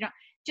message. You don't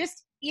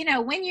just,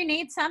 when you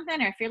need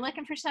something, or if you're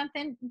looking for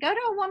something, go to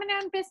a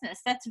woman-owned business.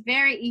 That's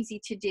very easy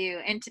to do.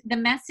 And the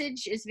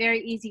message is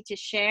very easy to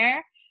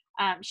share.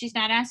 She's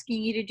not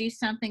asking you to do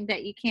something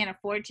that you can't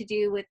afford to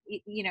do with,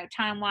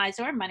 time-wise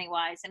or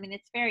money-wise. I mean,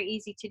 it's very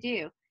easy to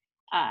do.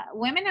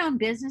 Women-owned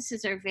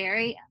businesses are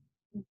very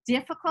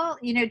difficult,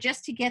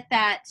 just to get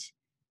that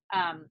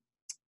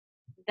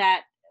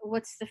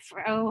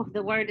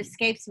the word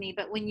escapes me,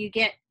 but when you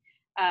get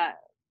uh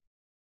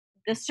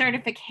the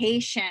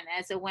certification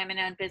as a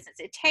women-owned business,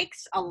 it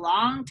takes a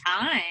long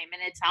time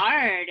and it's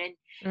hard, and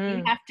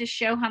you Mm. have to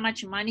show how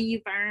much money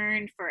you've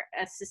earned for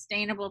a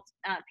sustainable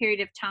period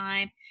of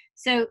time.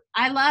 So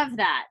I love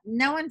that.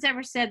 No one's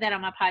ever said that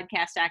on my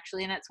podcast,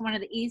 actually, and that's one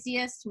of the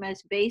easiest,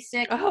 most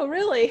basic. Oh,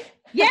 really?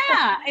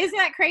 Yeah, isn't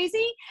that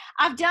crazy?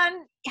 I've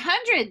done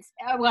hundreds,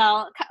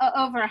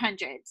 over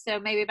 100, so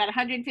maybe about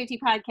 150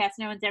 podcasts.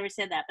 No one's ever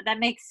said that, but that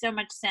makes so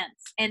much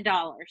sense in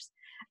dollars.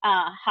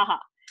 Haha.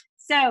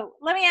 So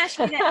let me ask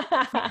you this.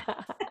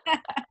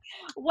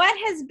 What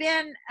has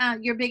been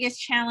your biggest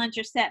challenge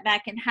or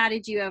setback, and how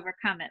did you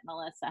overcome it,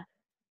 Melissa?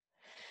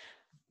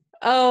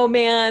 Oh,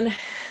 man.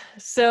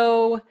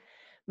 So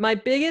my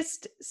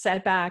biggest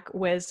setback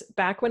was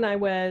back when I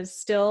was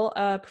still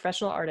a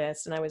professional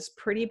artist and I was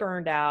pretty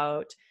burned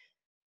out.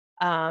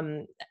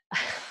 Um,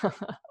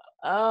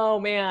 oh,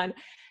 man.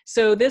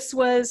 So this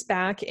was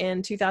back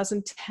in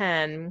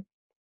 2010.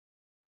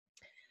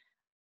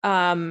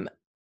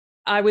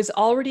 I was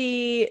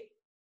already,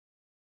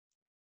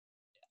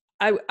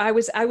 I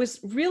was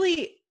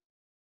really,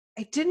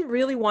 I didn't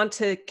really want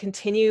to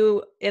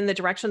continue in the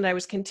direction that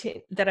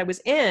I was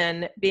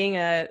in,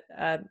 being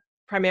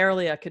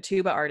primarily a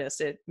ketubah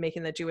artist at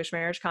making the Jewish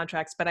marriage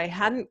contracts, but I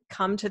hadn't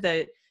come to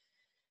the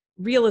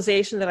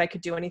realization that I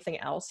could do anything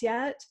else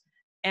yet.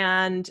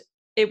 And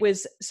it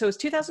was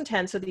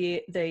 2010. So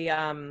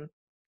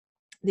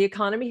the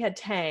economy had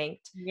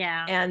tanked,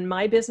 Yeah. and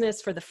my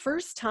business for the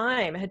first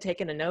time had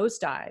taken a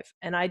nosedive,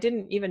 and I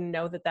didn't even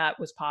know that that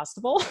was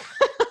possible.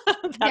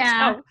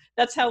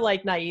 That's how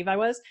like naive I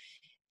was.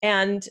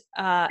 And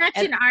such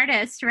an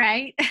artist,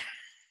 right?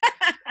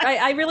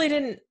 I really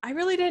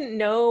didn't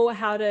know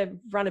how to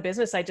run a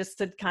business. I just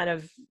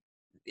had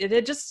it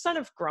had just sort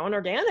of grown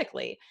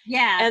organically.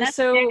 Yeah, And that's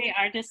so very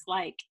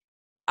artist-like.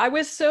 I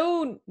was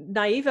so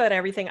naive at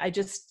everything.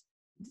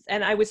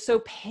 And I was so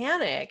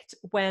panicked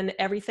when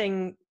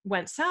everything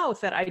went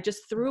south that I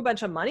just threw a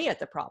bunch of money at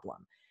the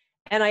problem.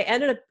 And I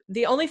ended up,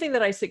 the only thing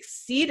that I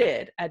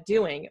succeeded at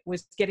doing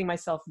was getting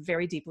myself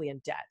very deeply in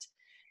debt.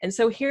 And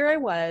so here I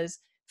was,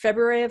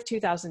 February of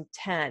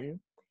 2010,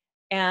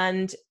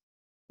 and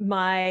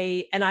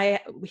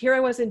here I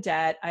was in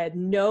debt. I had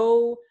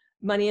no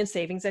money in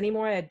savings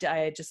anymore. I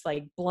had just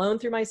like blown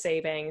through my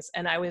savings,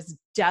 and I was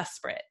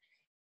desperate.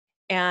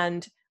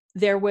 And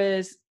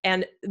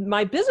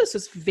my business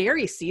was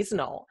very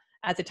seasonal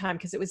at the time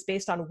because it was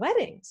based on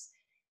weddings.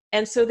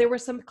 And so there were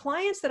some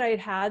clients that I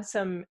had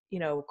some,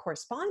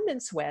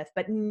 correspondence with,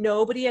 but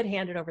nobody had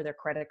handed over their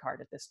credit card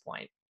at this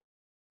point.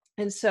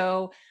 And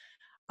so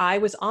I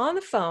was on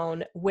the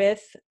phone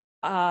with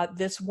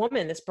this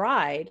woman, this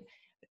bride,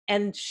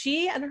 and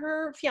she and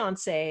her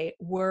fiance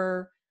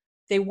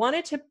they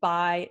wanted to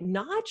buy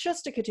not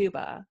just a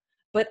ketubah,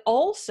 but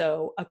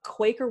also a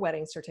Quaker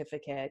wedding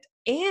certificate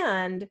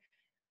and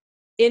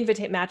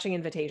matching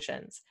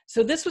invitations.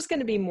 So this was going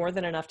to be more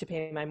than enough to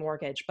pay my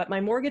mortgage, but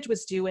my mortgage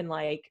was due in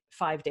like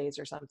 5 days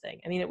or something.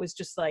 I mean, it was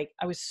just like,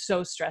 I was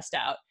so stressed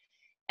out.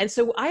 And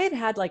so I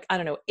had like, I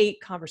don't know, 8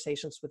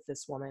 conversations with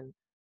this woman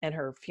and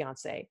her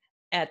fiance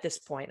at this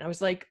point. I was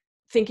like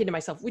thinking to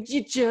myself, would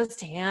you just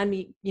hand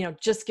me,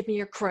 just give me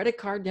your credit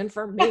card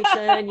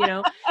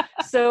information,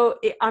 So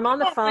I'm on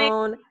the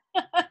phone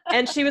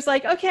and she was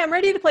like, okay, I'm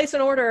ready to place an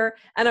order.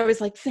 And I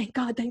was like, thank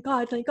God, thank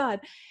God, thank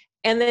God.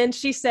 And then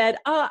she said,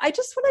 I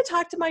just want to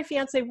talk to my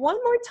fiance one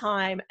more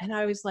time. And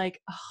I was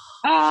like,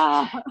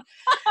 oh.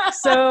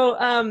 So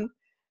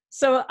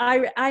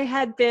I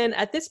had been,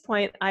 at this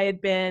point, I had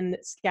been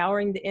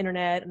scouring the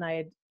internet, and I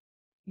had,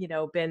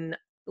 been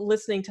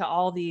listening to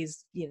all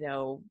these,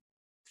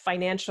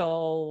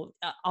 financial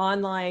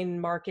online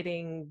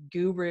marketing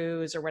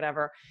gurus or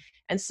whatever.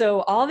 And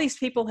so all these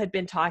people had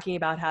been talking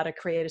about how to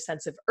create a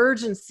sense of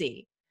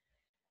urgency.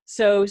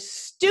 So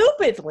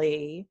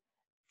stupidly,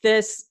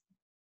 this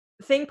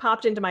thing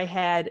popped into my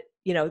head,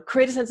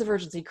 create a sense of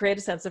urgency, create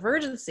a sense of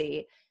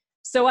urgency.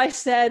 So I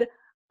said,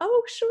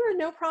 oh, sure,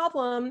 no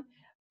problem.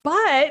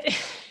 But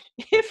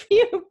if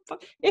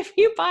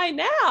you buy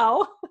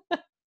now,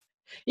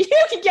 you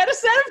can get a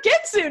set of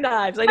Ginsu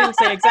knives. I didn't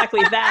say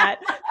exactly that,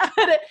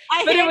 but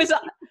it was,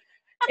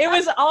 It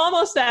was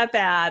almost that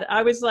bad.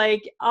 I was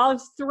like, I'll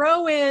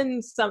throw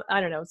in some,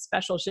 I don't know,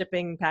 special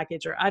shipping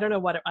package, or I don't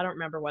know I don't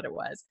remember what it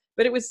was,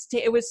 but it was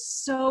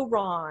so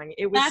wrong.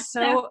 That's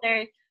so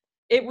fair.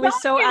 It was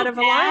Don't so feel out of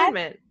bad.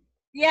 alignment.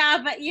 Yeah,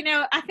 but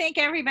I think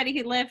everybody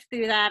who lived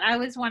through that, I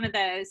was one of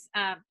those.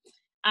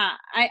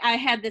 I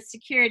had the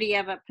security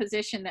of a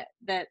position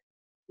that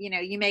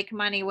you make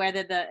money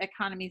whether the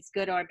economy's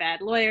good or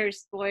bad.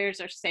 Lawyers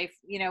are safe.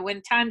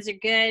 When times are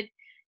good,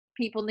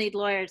 people need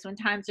lawyers. When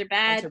times are Those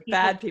bad, are people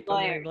bad need people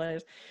lawyers. need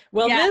lawyers.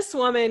 Well, Yeah. this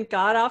woman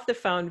got off the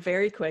phone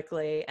very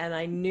quickly, and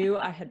I knew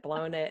I had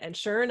blown it. And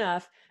sure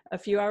enough, a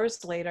few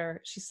hours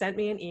later, she sent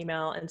me an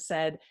email and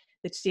said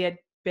that she had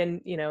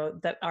been,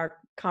 that our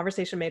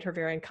conversation made her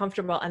very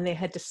uncomfortable, and they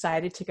had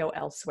decided to go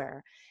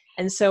elsewhere.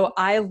 And so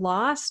I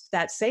lost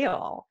that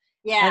sale.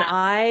 And Yeah.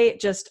 I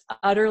just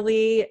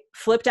utterly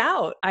flipped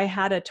out. I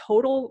had a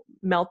total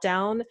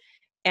meltdown,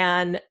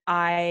 and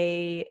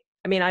I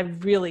mean, I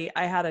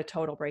had a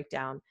total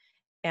breakdown.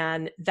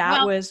 And that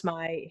Well, was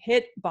my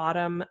hit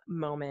bottom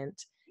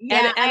moment.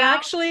 yeah, And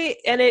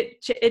actually, and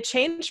it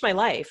changed my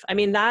life. I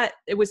mean, that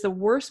it was the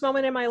worst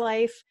moment in my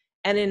life,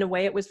 and in a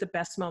way it was the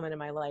best moment in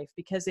my life,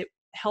 because it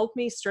helped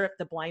me strip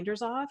the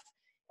blinders off,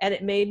 and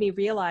it made me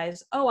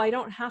realize, oh, I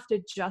don't have to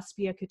just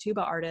be a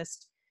Katuba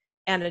artist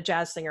and a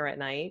jazz singer at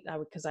night,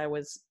 because I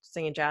was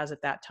singing jazz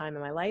at that time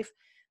in my life.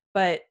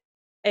 But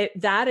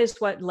that is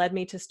what led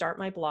me to start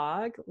my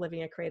blog,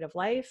 Living a Creative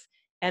Life.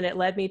 And it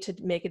led me to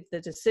make the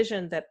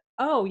decision that,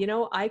 oh,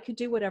 I could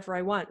do whatever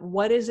I want.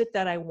 What is it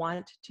that I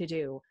want to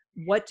do?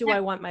 What do yeah. I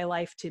want my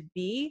life to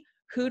be?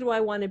 Who do I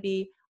want to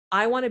be?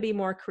 I want to be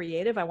more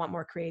creative. I want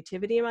more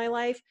creativity in my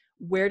life.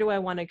 Where do I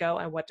want to go,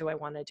 and what do I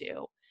want to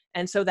do?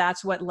 And so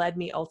that's what led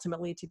me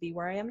ultimately to be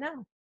where I am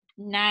now.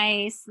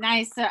 Nice,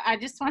 nice. So I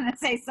just want to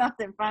say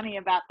something funny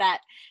about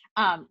that.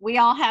 We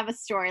all have a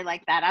story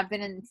like that. I've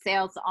been in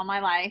sales all my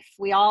life.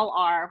 We all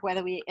are,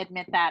 whether we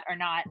admit that or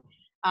not.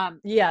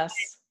 Yes.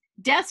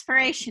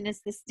 Desperation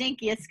is the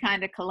stinkiest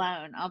kind of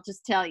cologne. I'll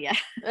just tell you.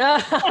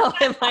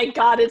 Oh my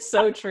God, it's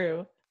so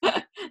true.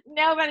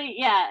 Nobody,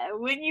 yeah.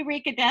 When you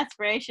reek of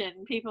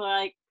desperation, people are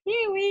like,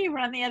 wee,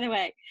 run the other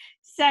way.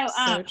 So,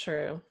 So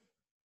true.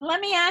 let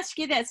me ask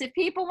you this. If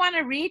people want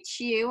to reach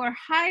you or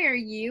hire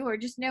you or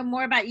just know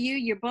more about you,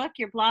 your book,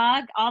 your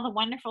blog, all the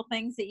wonderful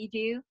things that you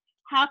do,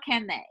 how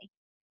can they?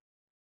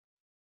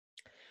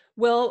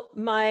 Well,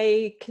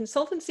 my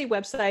consultancy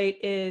website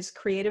is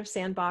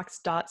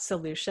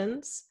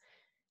creativesandbox.solutions.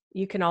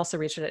 You can also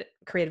reach it at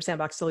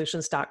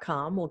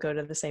creativesandboxsolutions.com. We'll go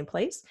to the same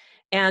place.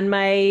 And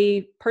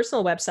my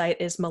personal website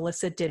is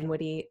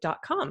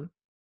melissadinwiddie.com.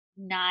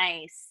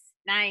 Nice,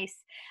 nice.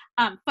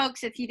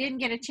 Folks, if you didn't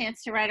get a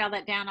chance to write all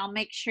that down, I'll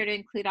make sure to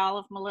include all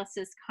of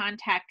Melissa's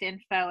contact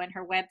info and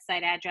her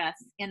website address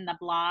in the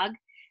blog.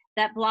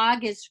 That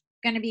blog is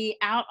going to be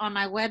out on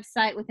my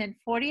website within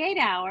 48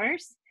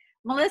 hours.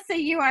 Melissa,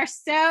 you are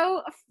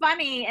so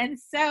funny and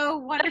so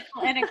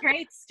wonderful and a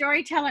great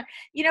storyteller.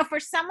 For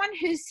someone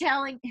who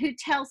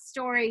tells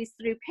stories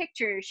through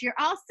pictures, you're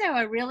also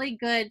a really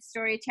good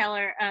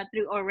storyteller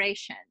through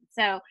oration.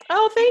 So,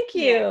 oh, thank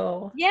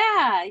you.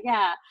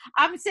 Yeah.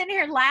 I'm sitting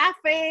here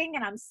laughing,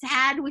 and I'm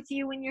sad with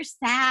you when you're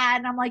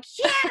sad. And I'm like,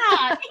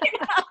 yeah,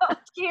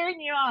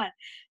 cheering you on.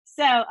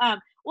 So,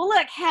 well,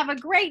 look, have a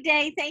great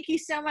day. Thank you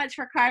so much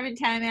for carving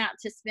time out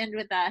to spend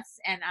with us.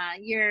 And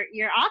you're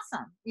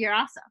awesome. You're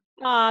awesome.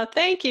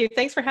 Thank you.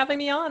 Thanks for having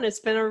me on. It's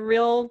been a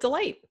real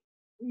delight.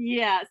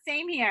 Yeah,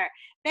 same here.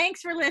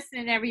 Thanks for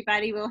listening,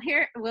 everybody. We'll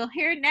hear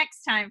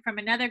next time from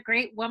another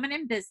great woman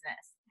in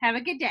business. Have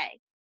a good day.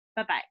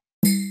 Bye-bye.